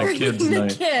you're not not a bringing kid's the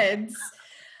night. kids.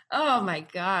 Oh my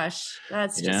gosh,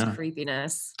 that's just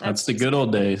creepiness. That's the good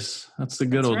old days. That's the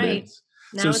good old days.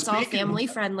 Now it's all family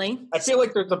friendly. I feel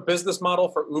like there's a business model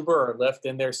for Uber or Lyft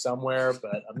in there somewhere,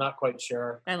 but I'm not quite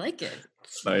sure. I like it.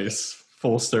 Nice.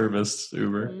 Full service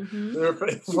Uber.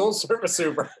 Mm-hmm. Full service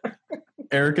Uber.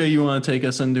 Erica, you want to take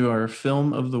us into our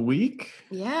film of the week?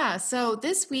 Yeah. So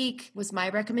this week was my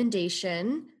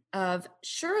recommendation of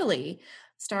Shirley,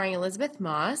 starring Elizabeth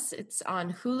Moss. It's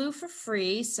on Hulu for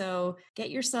free, so get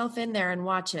yourself in there and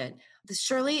watch it. The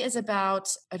Shirley is about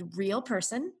a real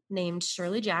person named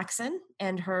Shirley Jackson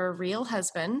and her real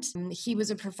husband. He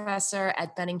was a professor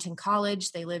at Bennington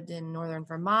College. They lived in northern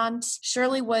Vermont.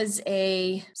 Shirley was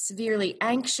severely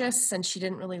anxious, and she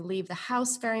didn't really leave the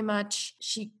house very much.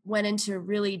 She went into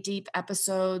really deep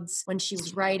episodes when she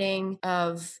was writing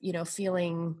of,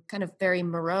 feeling kind of very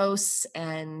morose,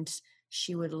 and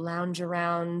she would lounge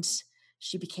around.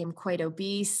 She became quite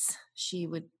obese. She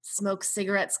would smoke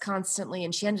cigarettes constantly,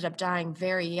 and she ended up dying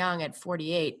very young at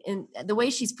 48. And the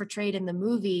way she's portrayed in the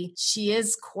movie, she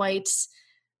is quite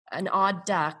an odd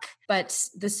duck. But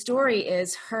the story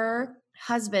is her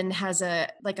husband has a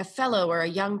fellow or a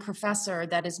young professor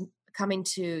that is coming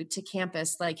to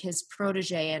campus, like his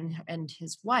protege and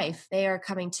his wife. They are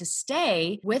coming to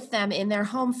stay with them in their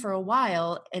home for a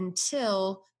while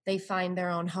until they find their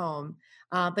own home.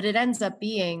 But it ends up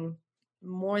being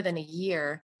more than a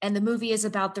year. And the movie is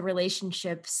about the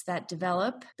relationships that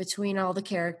develop between all the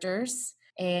characters.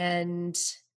 And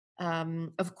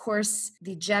of course,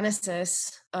 the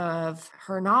genesis of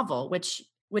her novel, which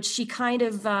she kind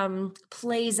of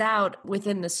plays out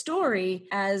within the story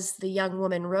as the young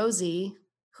woman, Rosie,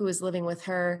 who is living with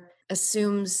her,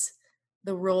 assumes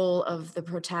the role of the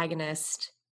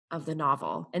protagonist of the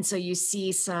novel. And so you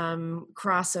see some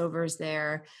crossovers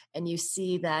there, and you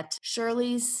see that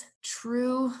Shirley's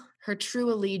true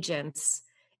allegiance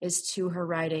is to her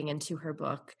writing and to her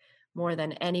book more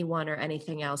than anyone or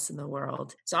anything else in the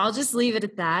world. So I'll just leave it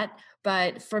at that.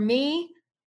 But for me,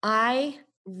 I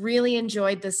really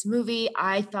enjoyed this movie.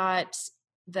 I thought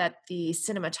that the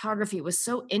cinematography was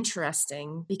so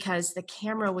interesting because the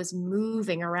camera was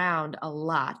moving around a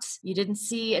lot. You didn't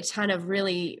see a ton of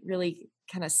really, really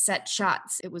kind of set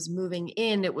shots. It was moving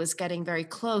in, it was getting very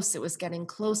close, it was getting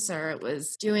closer, it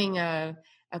was doing a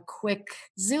quick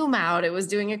zoom out, it was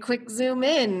doing a quick zoom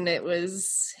in, it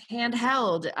was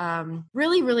handheld.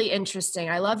 Really, really interesting.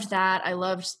 I loved that. I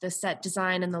loved the set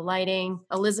design and the lighting.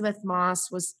 Elizabeth Moss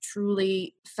was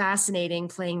truly fascinating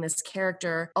playing this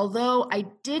character, although I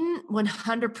didn't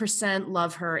 100%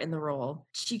 love her in the role.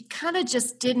 She kind of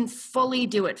just didn't fully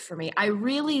do it for me. I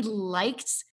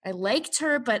liked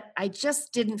her, but I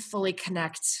just didn't fully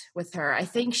connect with her. I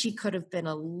think she could have gone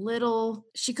a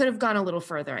little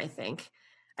further, I think.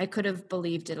 I could have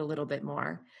believed it a little bit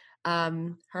more.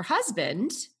 Her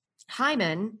husband,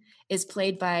 Hyman, is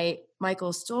played by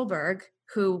Michael Stuhlbarg,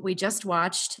 who we just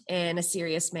watched in A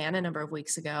Serious Man a number of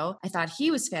weeks ago. I thought he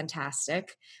was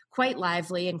fantastic, quite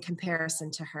lively in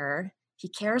comparison to her. He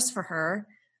cares for her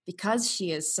because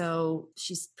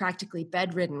she's practically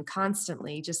bedridden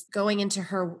constantly, just going into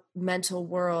her mental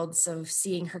worlds of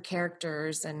seeing her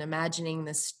characters and imagining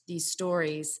these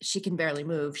stories. She can barely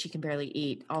move. She can barely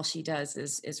eat. All she does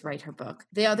is write her book.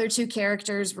 The other two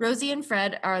characters, Rosie and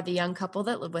Fred, are the young couple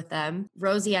that live with them.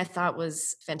 Rosie, I thought,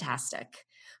 was fantastic.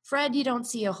 Fred, you don't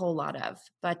see a whole lot of,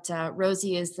 but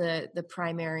Rosie is the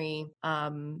primary,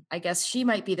 I guess she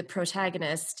might be the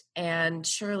protagonist, and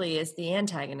Shirley is the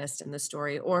antagonist in the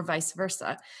story, or vice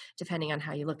versa, depending on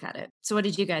how you look at it. So what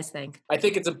did you guys think? I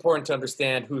think it's important to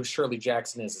understand who Shirley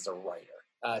Jackson is as a writer.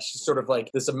 She's sort of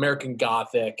like this American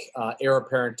Gothic, heir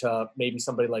apparent to maybe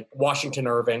somebody like Washington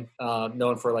Irving,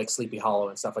 known for like Sleepy Hollow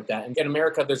and stuff like that. And in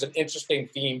America, there's an interesting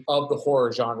theme of the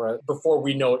horror genre before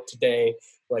we know it today,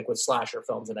 like with slasher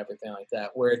films and everything like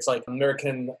that, where it's like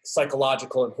American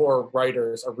psychological and horror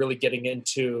writers are really getting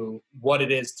into what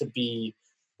it is to be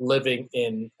living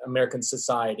in American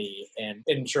society. And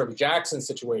in Shirley Jackson's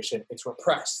situation, it's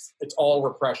repressed. It's all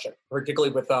repression,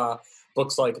 particularly with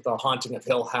books like The Haunting of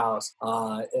Hill House,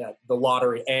 The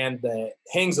Lottery, and The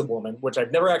Hangs a Woman, which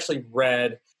I've never actually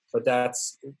read, but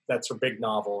that's her big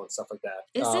novel and stuff like that.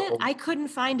 Is it? I couldn't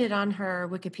find it on her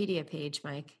Wikipedia page,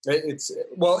 Mike.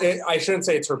 I shouldn't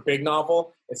say it's her big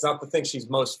novel. It's not the thing she's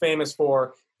most famous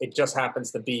for. It just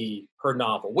happens to be her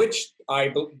novel, which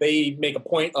they make a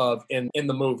point of in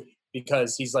the movie,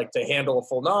 because he's like, to handle a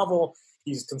full novel,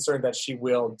 he's concerned that she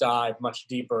will dive much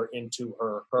deeper into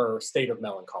her state of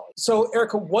melancholy. So,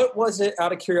 Erica, what was it,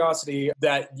 out of curiosity,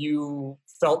 that you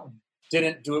felt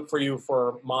didn't do it for you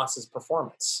for Moss's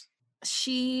performance?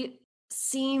 She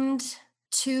seemed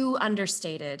too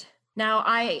understated. Now,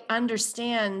 I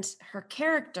understand her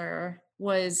character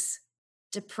was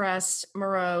depressed,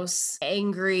 morose,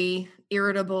 angry,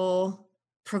 irritable,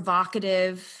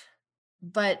 provocative,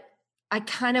 but I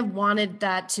kind of wanted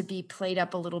that to be played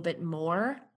up a little bit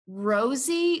more.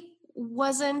 Rosie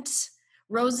wasn't.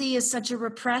 Rosie is such a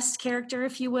repressed character,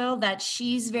 if you will, that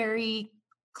she's very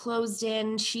closed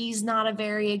in. She's not a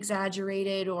very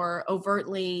exaggerated or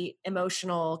overtly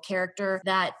emotional character,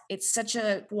 that it's such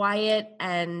a quiet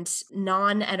and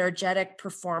non-energetic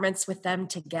performance with them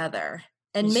together.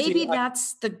 And maybe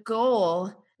that's the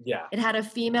goal. Yeah. It had a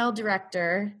female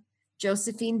director,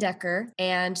 Josephine Decker,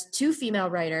 and 2 female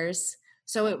writers.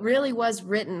 So it really was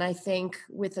written, I think,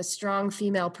 with a strong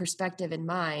female perspective in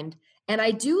mind. And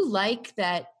I do like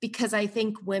that, because I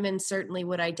think women certainly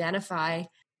would identify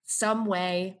some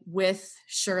way with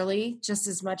Shirley just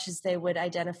as much as they would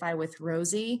identify with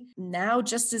Rosie, now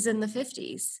just as in the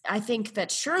 50s. I think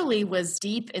that Shirley was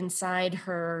deep inside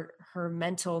her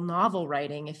mental novel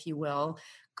writing, if you will,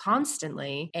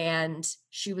 constantly. And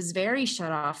she was very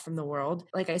shut off from the world.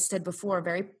 Like I said before,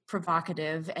 very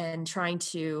provocative and trying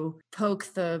to poke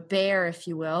the bear, if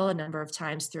you will, a number of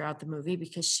times throughout the movie,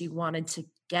 because she wanted to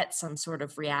get some sort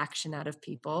of reaction out of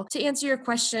people. To answer your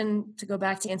question, to go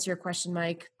back to answer your question,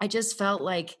 Mike, I just felt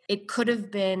like it could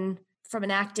have been, from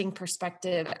an acting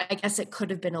perspective, I guess it could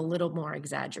have been a little more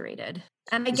exaggerated.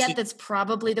 And I get that's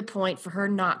probably the point for her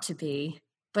not to be,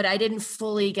 but I didn't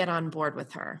fully get on board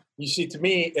with her. You see, to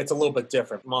me, it's a little bit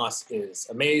different. Moss is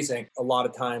amazing. A lot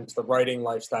of times the writing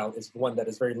lifestyle is one that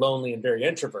is very lonely and very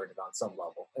introverted on some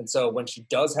level. And so when she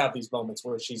does have these moments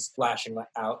where she's flashing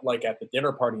out, like at the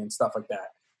dinner party and stuff like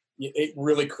that, it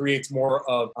really creates more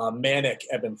of a manic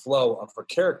ebb and flow of her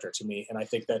character to me. And I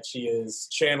think that she is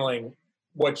channeling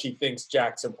what she thinks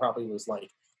Jackson probably was like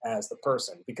as the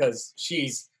person, because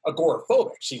she's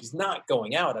agoraphobic. She's not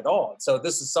going out at all. And so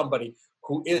this is somebody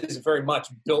who is very much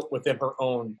built within her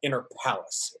own inner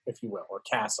palace, if you will, or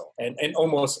castle, and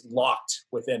almost locked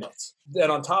within it.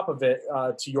 Then on top of it,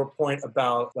 to your point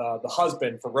about the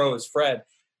husband for Rose, Fred,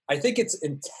 I think it's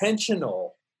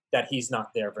intentional that he's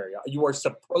not there very often. You are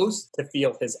supposed to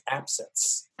feel his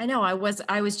absence. I know. I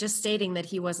was just stating that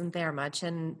he wasn't there much.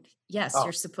 And yes,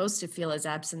 you're supposed to feel his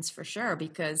absence for sure,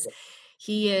 because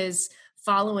he is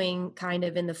following kind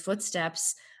of in the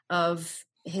footsteps of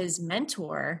his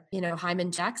mentor,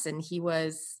 Hyman Jackson. He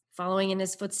was following in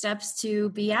his footsteps to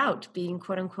be out, being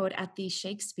quote unquote at the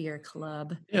Shakespeare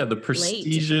Club. Yeah, the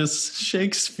prestigious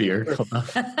Shakespeare Club.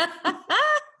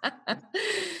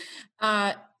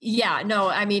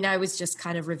 I was just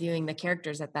kind of reviewing the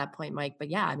characters at that point, Mike. But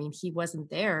yeah, he wasn't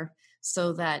there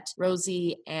so that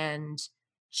Rosie and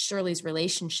Shirley's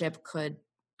relationship could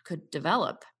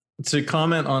develop. To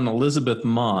comment on Elizabeth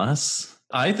Moss,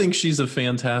 I think she's a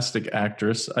fantastic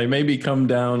actress. I maybe come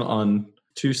down on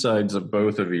two sides of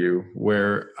both of you,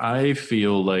 where I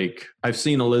feel like I've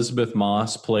seen Elizabeth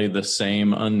Moss play the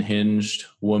same unhinged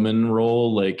woman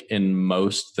role, like in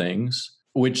most things,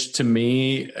 which to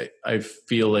me, I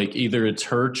feel like either it's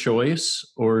her choice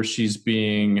or she's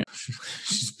being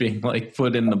like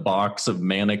put in the box of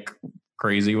manic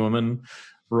crazy woman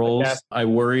roles. I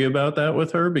worry about that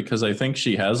with her, because I think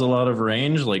she has a lot of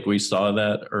range. Like we saw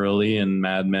that early in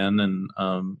Mad Men and,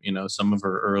 some of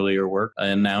her earlier work.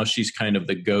 And now she's kind of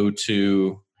the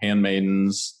go-to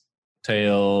Handmaid's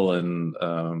Tale and,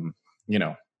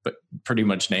 but pretty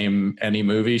much name any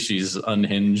movie, she's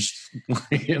unhinged,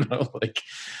 like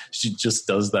she just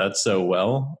does that so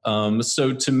well.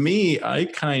 So to me, I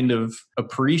kind of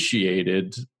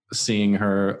appreciated seeing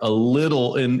her a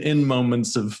little in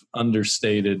moments of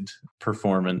understated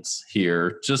performance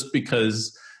here, just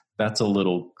because that's a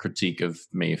little critique of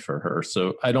me for her.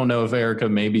 So I don't know if Erica,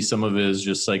 maybe some of it is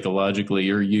just psychologically,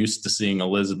 you're used to seeing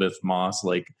Elizabeth Moss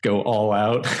like go all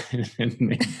out and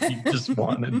maybe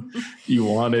you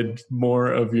wanted more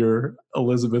of your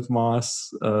Elizabeth Moss.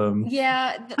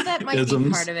 That might isms.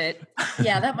 be part of it.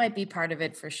 Yeah, that might be part of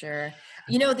it for sure.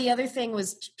 You know, the other thing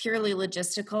was purely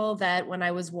logistical, that when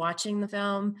I was watching the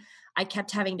film, I kept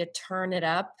having to turn it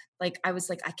up. Like, I was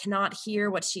like, I cannot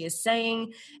hear what she is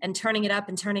saying, and turning it up.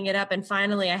 And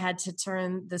finally I had to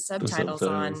turn the subtitles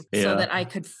on so that I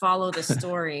could follow the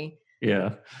story.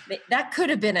 Yeah. That could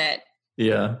have been it.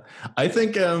 Yeah. I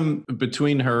think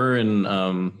between her and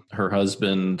her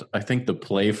husband, I think the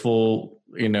playful,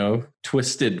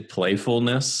 twisted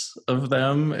playfulness of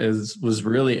them was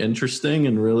really interesting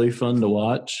and really fun to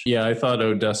watch. Yeah, I thought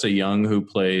Odessa Young, who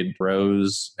played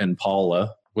Rose and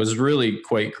Paula, was really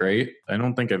quite great. I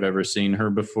don't think I've ever seen her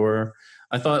before.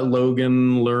 I thought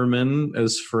Logan Lerman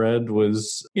as Fred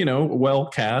was, well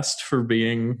cast for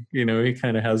being, he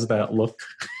kind of has that look.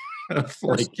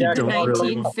 Like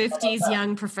 1950s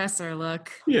young professor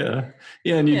look. Yeah.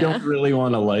 And you don't really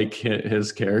want to like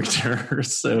his character.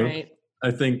 So right.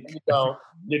 I think you don't.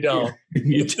 You don't.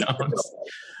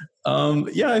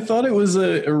 I thought it was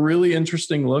a really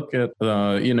interesting look at,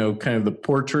 kind of the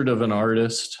portrait of an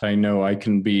artist. I know I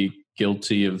can be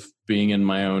guilty of being in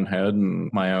my own head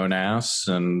and my own ass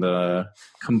and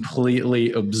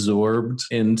completely absorbed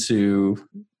into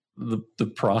the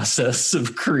process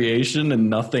of creation,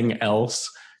 and nothing else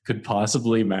could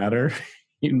possibly matter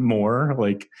more.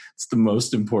 Like, it's the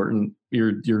most important.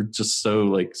 You're just so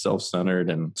like self-centered.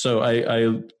 And so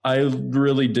I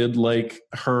really did like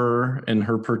her and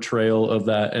her portrayal of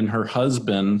that, and her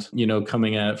husband,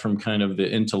 coming at it from kind of the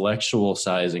intellectual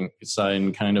side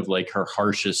and kind of like her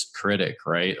harshest critic,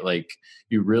 right? Like,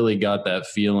 you really got that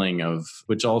feeling of,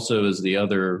 which also is the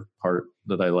other part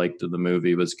that I liked of the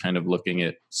movie, was kind of looking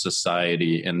at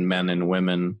society and men and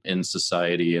women in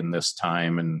society in this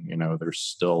time. And, there's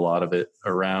still a lot of it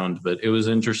around, but it was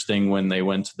interesting when they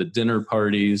went to the dinner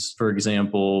parties, for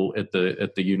example, at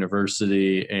the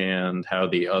university, and how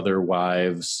the other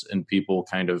wives and people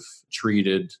kind of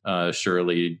treated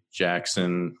Shirley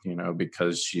Jackson,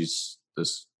 because she's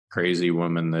this crazy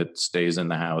woman that stays in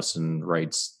the house and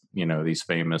writes, these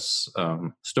famous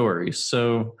stories.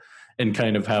 So, and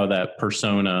kind of how that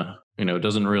persona,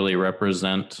 doesn't really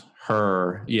represent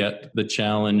her, yet the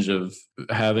challenge of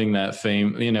having that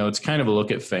fame, it's kind of a look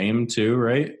at fame too,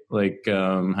 right? Like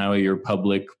how your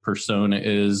public persona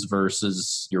is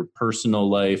versus your personal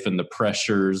life, and the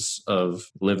pressures of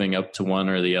living up to one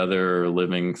or the other, or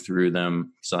living through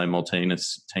them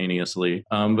simultaneously.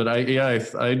 But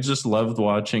I just loved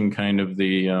watching kind of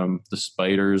the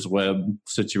spider's web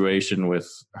situation with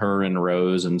her and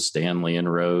Rose, and Stanley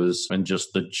and Rose, and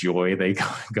just the joy they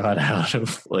got out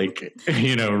of, like,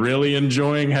 really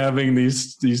enjoying having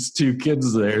these two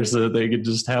kids there so that they could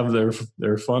just have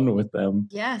their fun with them.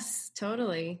 Yes,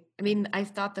 totally. I mean, I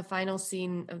thought the final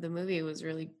scene of the movie was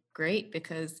really great,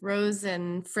 because Rose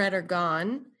and Fred are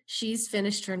gone. She's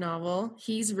finished her novel.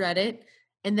 He's read it.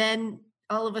 And then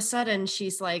all of a sudden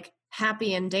she's like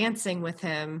happy and dancing with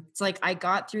him. It's like, I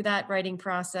got through that writing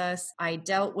process. I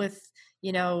dealt with,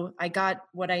 I got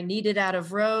what I needed out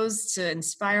of Rose to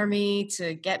inspire me,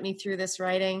 to get me through this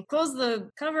writing. Close the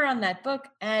cover on that book,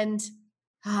 and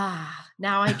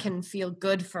now I can feel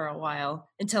good for a while,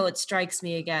 until it strikes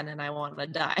me again and I want to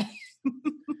die.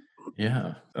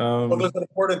 Yeah. Well, there's an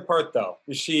important part though.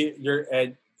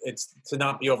 It's to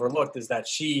not be overlooked, is that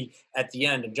she, at the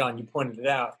end, and John, you pointed it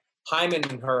out, Hyman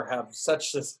and her have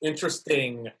such this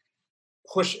interesting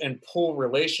push and pull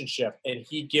relationship, and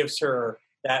he gives her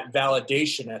that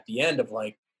validation at the end of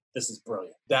like, this is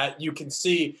brilliant. That you can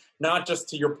see, not just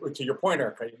to your point,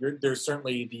 Erica, there's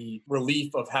certainly the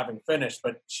relief of having finished,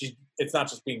 but it's not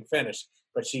just being finished,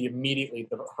 but she immediately,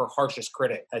 her harshest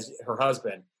critic, as her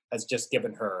husband, has just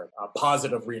given her a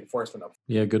positive reinforcement of.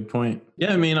 Yeah, good point.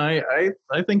 Yeah, I mean, I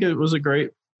think it was a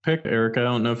great pick, Erica. I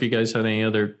don't know if you guys had any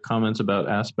other comments about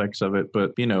aspects of it,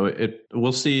 but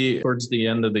we'll see towards the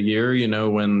end of the year,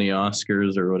 when the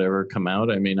Oscars or whatever come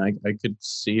out. I mean, I could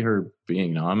see her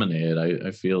being nominated.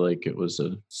 I feel like it was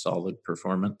a solid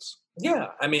performance. Yeah,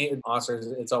 I mean,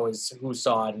 Oscars, it's always who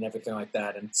saw it and everything like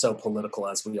that, and so political,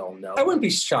 as we all know. I wouldn't be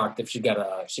shocked if she got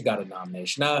a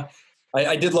nomination.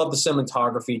 I did love the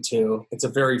cinematography too. It's a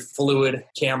very fluid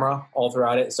camera all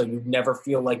throughout it, so you never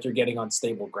feel like you're getting on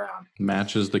stable ground.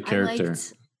 Matches the character.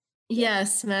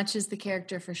 Yes, matches the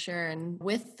character for sure. And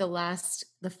with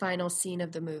the final scene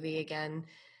of the movie again,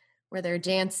 where they're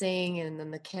dancing, and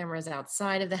then the camera's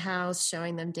outside of the house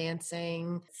showing them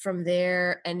dancing from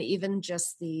there, and even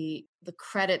just the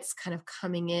credits kind of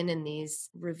coming in these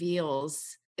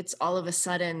reveals, it's all of a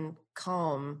sudden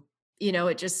calm.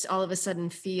 It just all of a sudden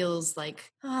feels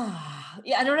like,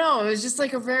 yeah, I don't know. It was just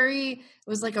like it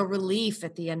was like a relief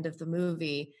at the end of the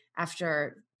movie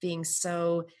after being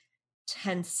so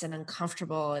tense and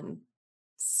uncomfortable and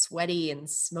sweaty and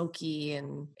smoky.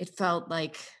 And it felt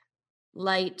like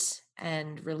light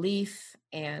and relief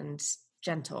and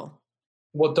gentle.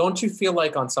 Well, don't you feel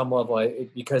like on some level,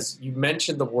 because you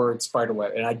mentioned the word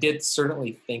spiderweb, and I did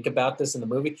certainly think about this in the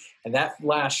movie, and that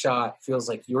last shot feels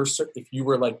like if you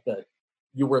were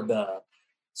the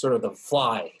sort of the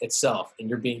fly itself,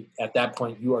 and at that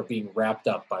point you are being wrapped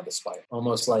up by the spider,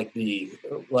 almost like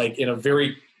in a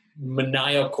very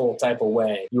maniacal type of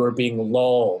way, you are being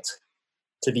lulled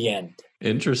to the end.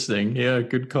 Interesting. Yeah,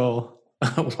 good call.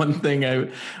 One thing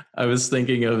I was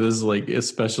thinking of is like,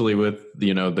 especially with,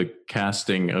 the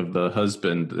casting of the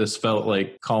husband, this felt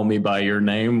like Call Me By Your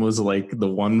Name was like the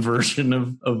one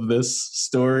version of this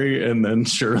story. And then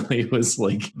Shirley was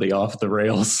like the off the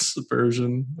rails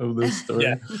version of this story.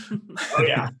 Yeah. Oh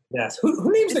yeah. Yes.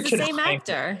 Who names the kid? The same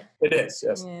actor. It is.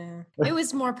 Yes. Yeah. It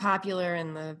was more popular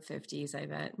in the 50s, I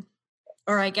bet.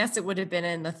 Or I guess it would have been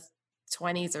in the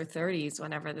 20s or 30s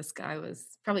whenever this guy was,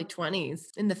 probably 20s.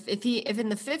 If in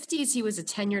the 50s he was a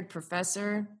tenured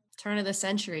professor, turn of the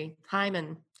century,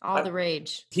 Hyman, all the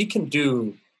rage. He can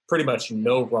do pretty much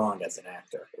no wrong as an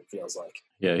actor, it feels like.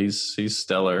 Yeah, he's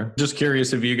stellar. Just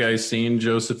curious, have you guys seen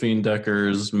Josephine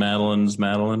Decker's Madeline's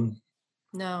Madeline?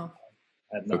 No.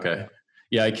 Okay.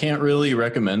 Yeah, I can't really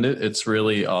recommend it. It's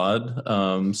really odd.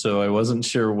 So I wasn't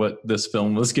sure what this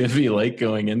film was going to be like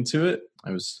going into it. I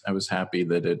was happy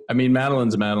that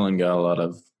Madeline's Madeline got a lot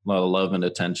of love and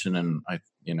attention, and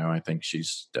I think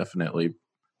she's definitely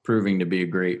proving to be a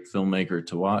great filmmaker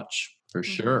to watch for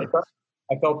sure.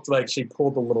 I felt like she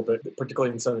pulled a little bit,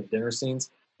 particularly in some of the dinner scenes.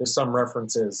 There's some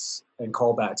references and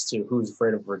callbacks to Who's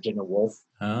Afraid of Virginia Woolf.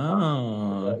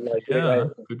 Oh,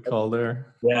 good call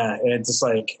there. Yeah, and it's just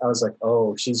like, I was like,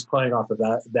 oh, she's playing off of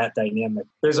that dynamic.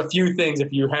 There's a few things,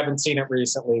 if you haven't seen it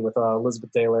recently, with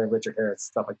Elizabeth Taylor and Richard Harris,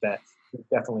 stuff like that,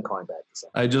 definitely calling back to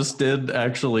something. I just did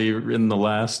actually in the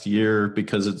last year,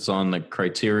 because it's on the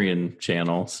Criterion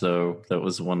channel, so that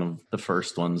was one of the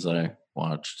first ones that I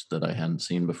watched that I hadn't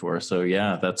seen before. So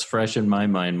yeah, that's fresh in my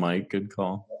mind, Mike. Good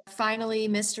call. Finally,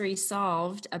 mystery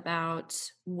solved about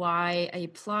why a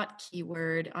plot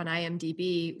keyword on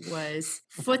IMDb was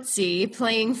footsie,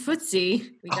 playing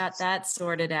footsie. We got that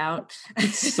sorted out.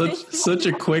 such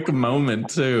a quick moment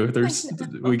too.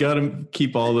 We got to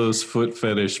keep all those foot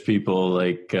fetish people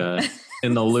like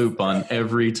in the loop on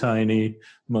every tiny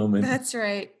moment. That's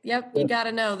right. Yep, you got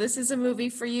to know this is a movie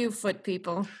for you, foot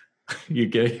people. You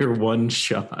get your one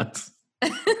shot.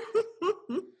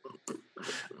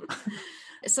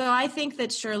 So I think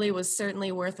that Shirley was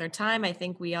certainly worth our time. I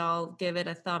think we all give it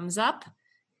a thumbs up.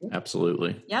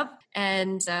 Absolutely. Yep.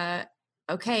 And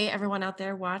okay, everyone out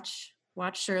there, watch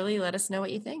Shirley. Let us know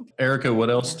what you think. Erica,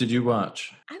 what else did you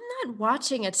watch? I'm not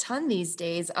watching a ton these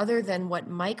days other than what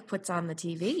Mike puts on the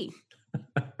TV.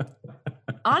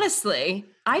 Honestly,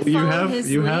 I follow his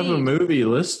lead. You have a movie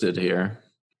listed here.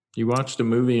 You watched a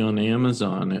movie on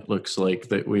Amazon, it looks like,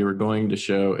 that we were going to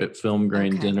show at Film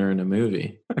Grain Dinner and a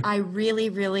Movie. I really,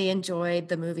 really enjoyed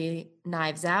the movie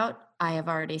Knives Out. I have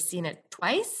already seen it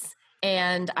twice,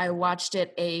 and I watched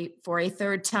it for a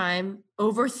third time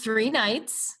over 3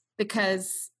 nights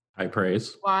because... High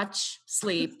praise. Watch,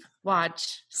 sleep.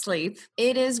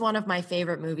 It is one of my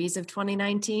favorite movies of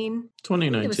 2019.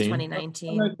 2019. It was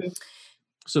 2019.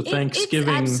 So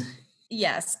Thanksgiving...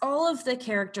 Yes, all of the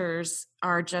characters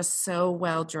are just so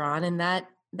well drawn in that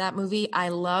movie. I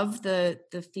love the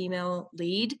female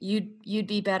lead. You'd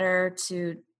be better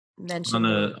to mention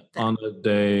Ana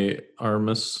de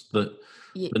Armas, the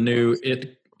new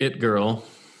it girl.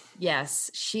 Yes,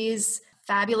 she's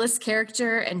fabulous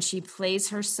character, and she plays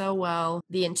her so well.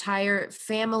 The entire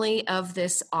family of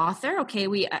this author. Okay,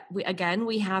 we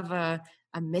have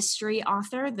a mystery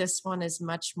author. This one is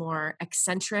much more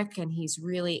eccentric, and he's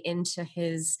really into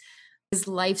his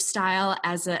lifestyle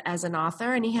as an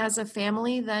author, and he has a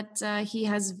family that he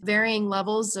has varying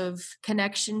levels of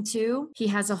connection to. He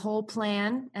has a whole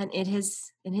plan, and in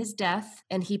his death,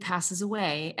 and he passes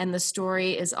away, and the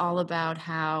story is all about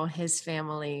how his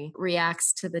family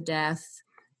reacts to the death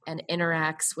and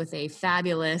interacts with a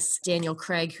fabulous Daniel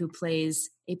Craig who plays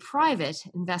a private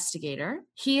investigator.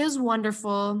 He is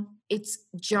wonderful. It's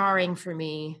jarring for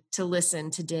me to listen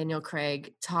to Daniel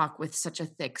Craig talk with such a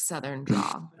thick Southern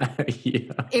drawl.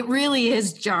 Yeah. It really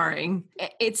is jarring.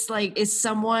 It's like,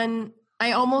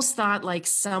 I almost thought like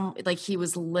he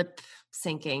was lip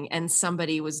syncing and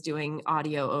somebody was doing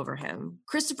audio over him.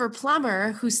 Christopher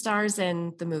Plummer, who stars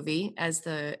in the movie as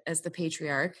the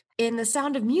patriarch, in The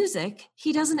Sound of Music,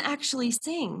 he doesn't actually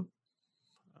sing.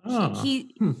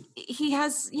 He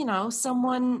has,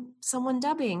 someone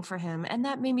dubbing for him, and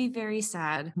that made me very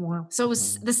sad. So it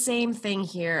was the same thing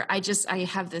here. I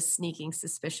have this sneaking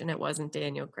suspicion it wasn't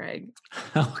Daniel Craig.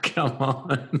 Oh, come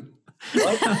on.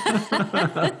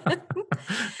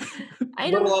 I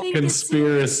don't think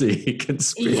conspiracy.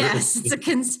 Yes, it's a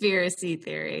conspiracy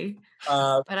theory.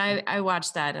 But I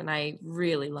watched that and I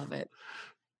really love it.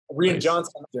 Rian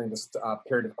Johnson, during this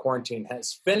period of quarantine,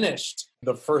 has finished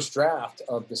the first draft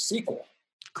of the sequel.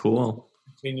 Cool.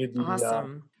 Continued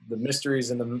Awesome. The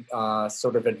mysteries and the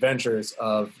sort of adventures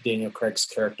of Daniel Craig's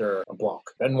character Blanc,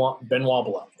 Benoit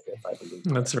Blanc, if I believe.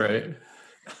 That's right.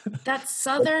 That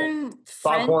Southern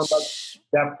Foghorn, French,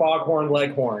 that foghorn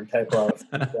leghorn type of.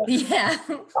 yeah.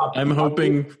 I'm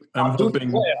hoping.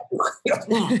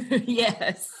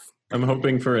 Yes. I'm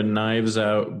hoping for a Knives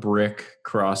Out Brick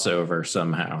crossover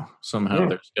somehow.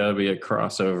 There's got to be a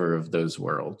crossover of those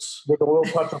worlds. With a little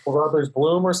touch of Brothers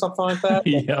Bloom or something like that.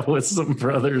 Yeah, with some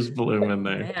Brothers Bloom in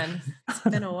there. Man, it's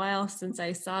been a while since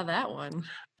I saw that one.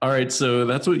 All right, so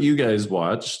that's what you guys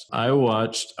watched. I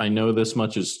watched I Know This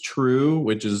Much Is True,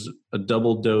 which is a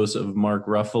double dose of Mark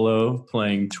Ruffalo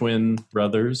playing twin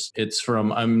brothers. It's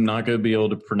from, I'm not going to be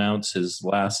able to pronounce his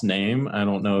last name. I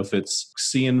don't know if it's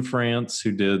Cian-France,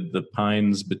 who did The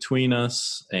Pines Between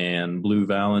Us and Blue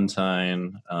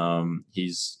Valentine.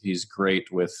 He's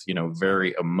great with,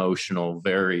 very emotional,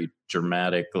 very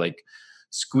dramatic, like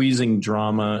squeezing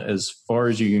drama as far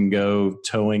as you can go,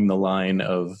 towing the line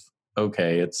of,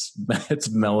 okay, it's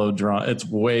melodrama. It's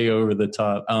way over the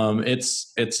top.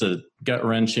 It's a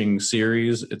gut-wrenching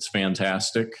series. It's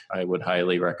fantastic. I would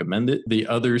highly recommend it. The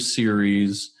other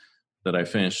series that I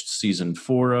finished season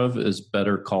 4 of is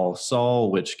Better Call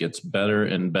Saul, which gets better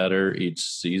and better each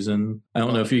season. I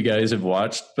don't know if you guys have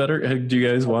watched Do you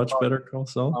guys watch Better Call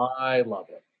Saul? I love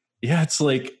it. Yeah, it's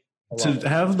like to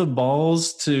have the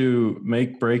balls to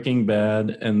make Breaking Bad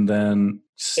and then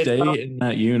stay in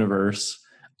that universe.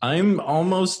 I'm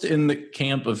almost in the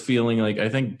camp of feeling like I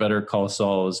think Better Call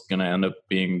Saul is going to end up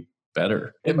being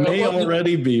better. It may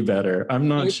already be better. I'm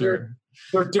not sure.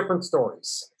 They're different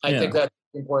stories. I think that's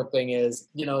the important thing is,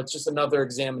 it's just another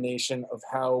examination of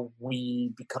how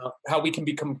we can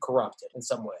become corrupted in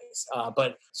some ways.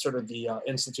 But sort of the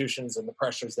institutions and the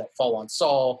pressures that fall on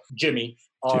Saul, Jimmy,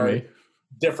 are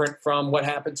different from what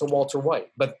happened to Walter White.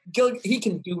 But he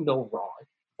can do no wrong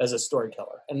as a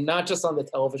storyteller, and not just on the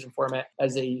television format.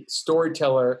 As a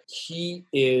storyteller, he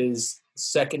is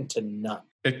second to none.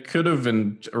 It could have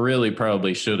and really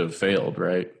probably should have failed,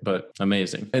 right? But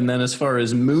amazing. And then as far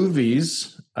as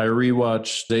movies, I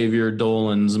rewatched Xavier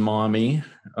Dolan's Mommy,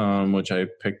 which I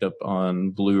picked up on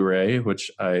Blu-ray,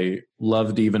 which I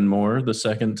loved even more the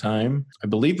second time. I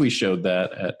believe we showed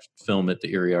that at Film at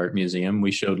the Erie Art Museum.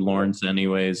 We showed Lawrence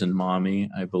Anyways and Mommy,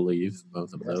 I believe,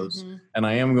 both of those. Mm-hmm. And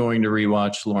I am going to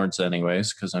rewatch Lawrence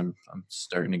Anyways because I'm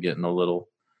starting to get in a little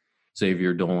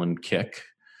Xavier Dolan kick.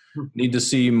 Need to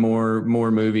see more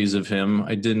movies of him.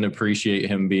 I didn't appreciate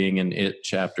him being in It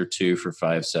Chapter 2 for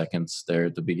 5 seconds there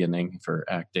at the beginning for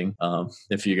acting.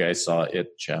 If you guys saw It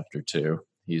Chapter 2,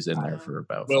 he's in there for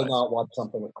about 5 seconds. Will not watch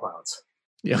something with clowns.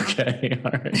 Okay,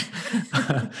 all right.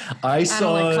 I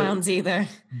saw don't like clowns either.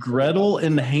 Gretel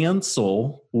and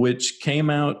Hansel, which came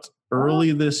out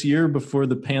early this year before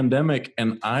the pandemic,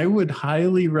 and I would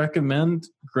highly recommend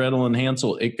Gretel and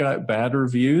Hansel. It got bad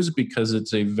reviews because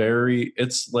it's a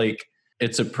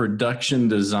production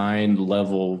design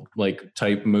level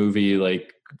type movie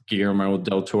like Guillermo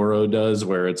del Toro does,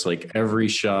 where it's like every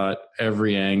shot,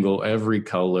 every angle, every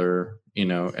color,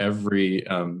 every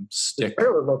stick. The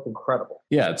trailer looked incredible.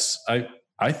 Yeah,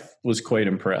 I was quite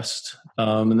impressed.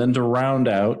 And then to round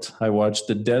out, I watched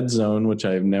The Dead Zone, which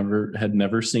I had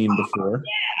never seen before.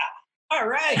 Yeah. All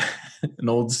right. An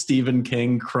old Stephen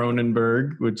King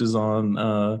Cronenberg, which is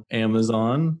on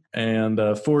Amazon. And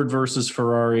Ford versus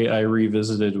Ferrari, I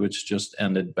revisited, which just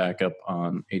ended back up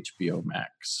on HBO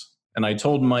Max. And I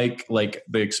told Mike,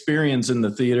 the experience in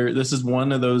the theater, this is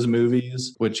one of those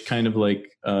movies which kind of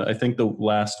I think the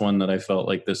last one that I felt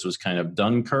like this was kind of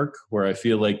Dunkirk, where I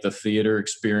feel like the theater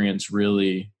experience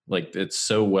really Like it's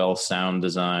so well sound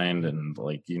designed, and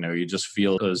like, you know, you just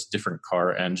feel those different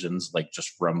car engines like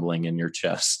just rumbling in your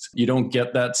chest. You don't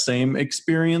get that same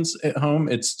experience at home.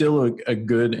 It's still a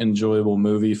good, enjoyable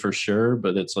movie for sure,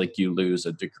 but it's like you lose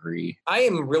a degree. I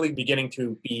am really beginning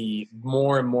to be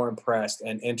more and more impressed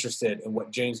and interested in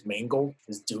what James Mangold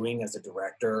is doing as a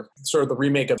director. Sort of the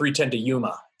remake of 3:10 to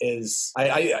Yuma is,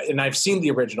 I've seen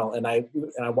the original, and I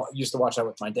used to watch that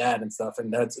with my dad and stuff,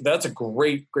 and that's a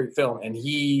great film, and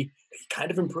he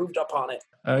kind of improved upon it.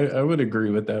 I would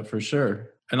agree with that for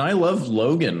sure. And I love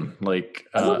Logan. Like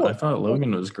I thought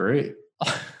Logan was great.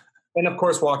 And of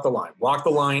course, Walk the Line. Walk the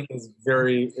Line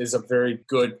is a very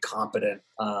good, competent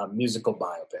musical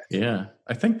biopic. Yeah,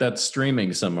 I think that's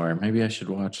streaming somewhere. Maybe I should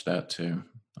watch that too.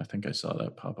 I think I saw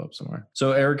that pop up somewhere.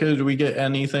 So, Erica, did we get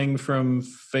anything from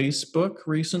Facebook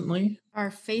recently? Our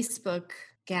Facebook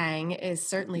gang is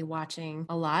certainly watching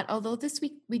a lot, although this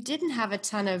week we didn't have a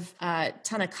ton of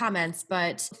comments,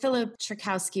 but Philip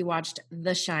Tchaikovsky watched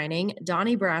The Shining,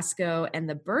 Donnie Brasco, and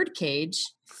The Birdcage.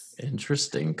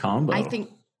 Interesting combo. I think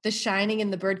The Shining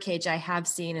and The Birdcage I have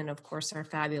seen, and of course are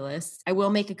fabulous. I will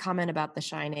make a comment about The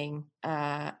Shining.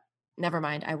 Never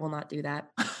mind, I will not do that.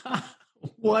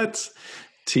 What?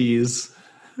 Tease.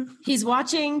 He's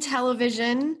watching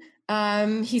television.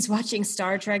 He's watching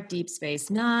Star Trek Deep Space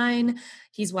Nine.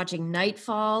 He's watching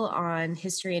Nightfall on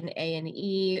History and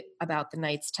A&E about the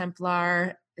Knights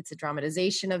Templar. It's a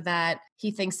dramatization of that.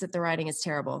 He thinks that the writing is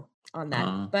terrible on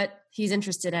that, but he's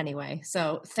interested anyway.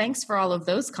 So thanks for all of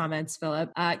those comments,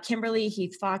 Philip. Kimberly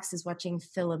Heath Fox is watching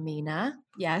Philomena.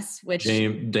 Yes, which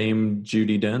Dame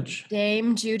Judi Dench.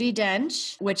 Dame Judi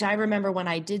Dench, which I remember when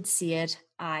I did see it,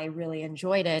 I really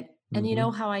enjoyed it. And you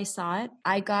know how I saw it?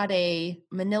 I got a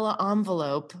manila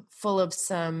envelope full of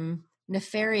some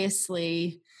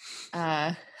nefariously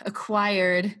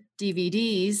acquired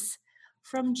DVDs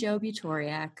from Joe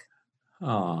Butoriak.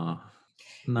 Aw,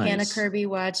 nice. Hannah Kirby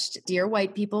watched Dear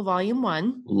White People Volume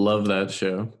 1. Love that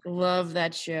show. Love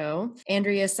that show.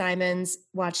 Andrea Simons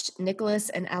watched Nicholas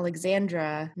and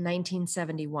Alexandra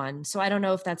 1971. So I don't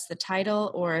know if that's the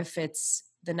title or if it's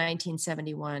the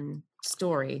 1971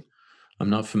 story. I'm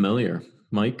not familiar.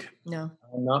 Mike? No.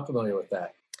 I'm not familiar with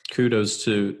that. Kudos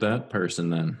to that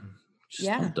person then. She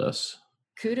stumped us.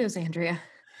 Kudos, Andrea.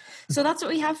 So that's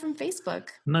what we have from Facebook.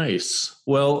 Nice.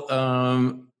 Well,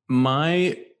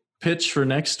 my pitch for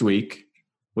next week,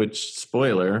 which,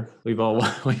 spoiler, we've all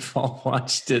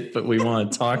watched it, but we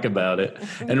want to talk about it.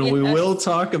 And we will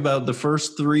talk about the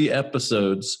first 3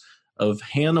 episodes of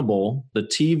Hannibal, the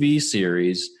TV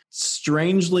series.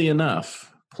 Strangely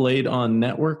enough, played on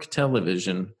network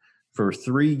television for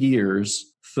 3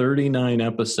 years, 39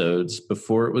 episodes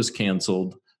before it was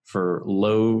canceled for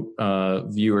low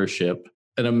viewership.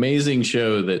 An amazing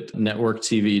show that network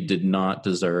TV did not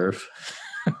deserve.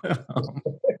 I'm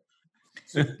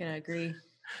gonna agree.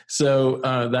 So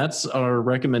that's our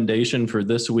recommendation for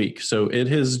this week. So it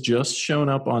has just shown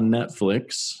up on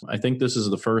Netflix. I think this is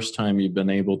the first time you've been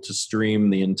able to stream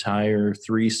the entire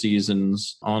 3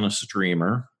 seasons on a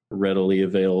streamer, readily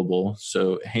available.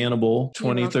 So Hannibal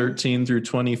 2013 through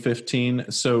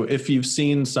 2015. So if you've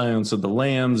seen Silence of the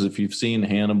Lambs, if you've seen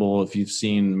Hannibal, if you've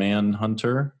seen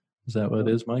Manhunter, is that what it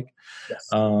is, Mike? Yes.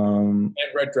 And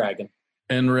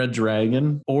Red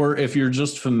Dragon. Or if you're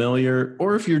just familiar,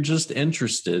 or if you're just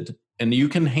interested and you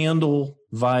can handle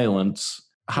violence,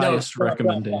 highest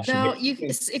recommendation. No,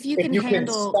 if you can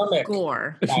handle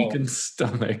gore. If you can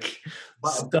stomach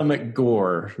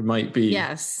gore might be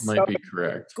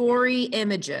correct. Gory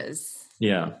images.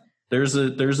 Yeah. There's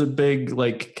a big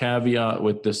like caveat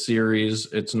with the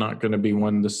series. It's not going to be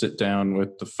one to sit down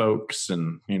with the folks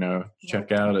and,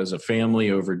 check out as a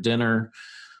family over dinner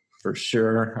for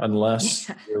sure. Unless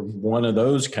you're one of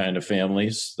those kind of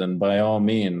families, then by all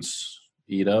means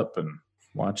eat up and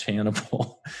watch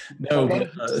Hannibal.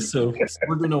 So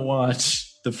we're going to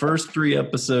watch the first 3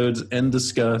 episodes and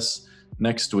discuss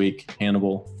next week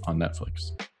Hannibal on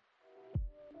Netflix.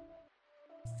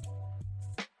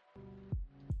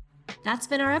 That's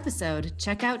been our episode.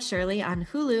 Check out Shirley on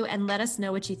Hulu and let us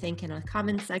know what you think in a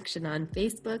comment section on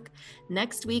Facebook.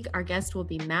 Next week, our guest will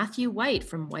be Matthew White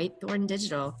from Whitethorn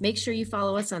Digital. Make sure you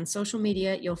follow us on social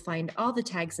media. You'll find all the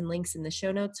tags and links in the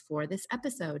show notes for this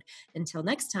episode. Until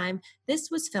next time,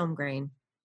 this was Film Grain.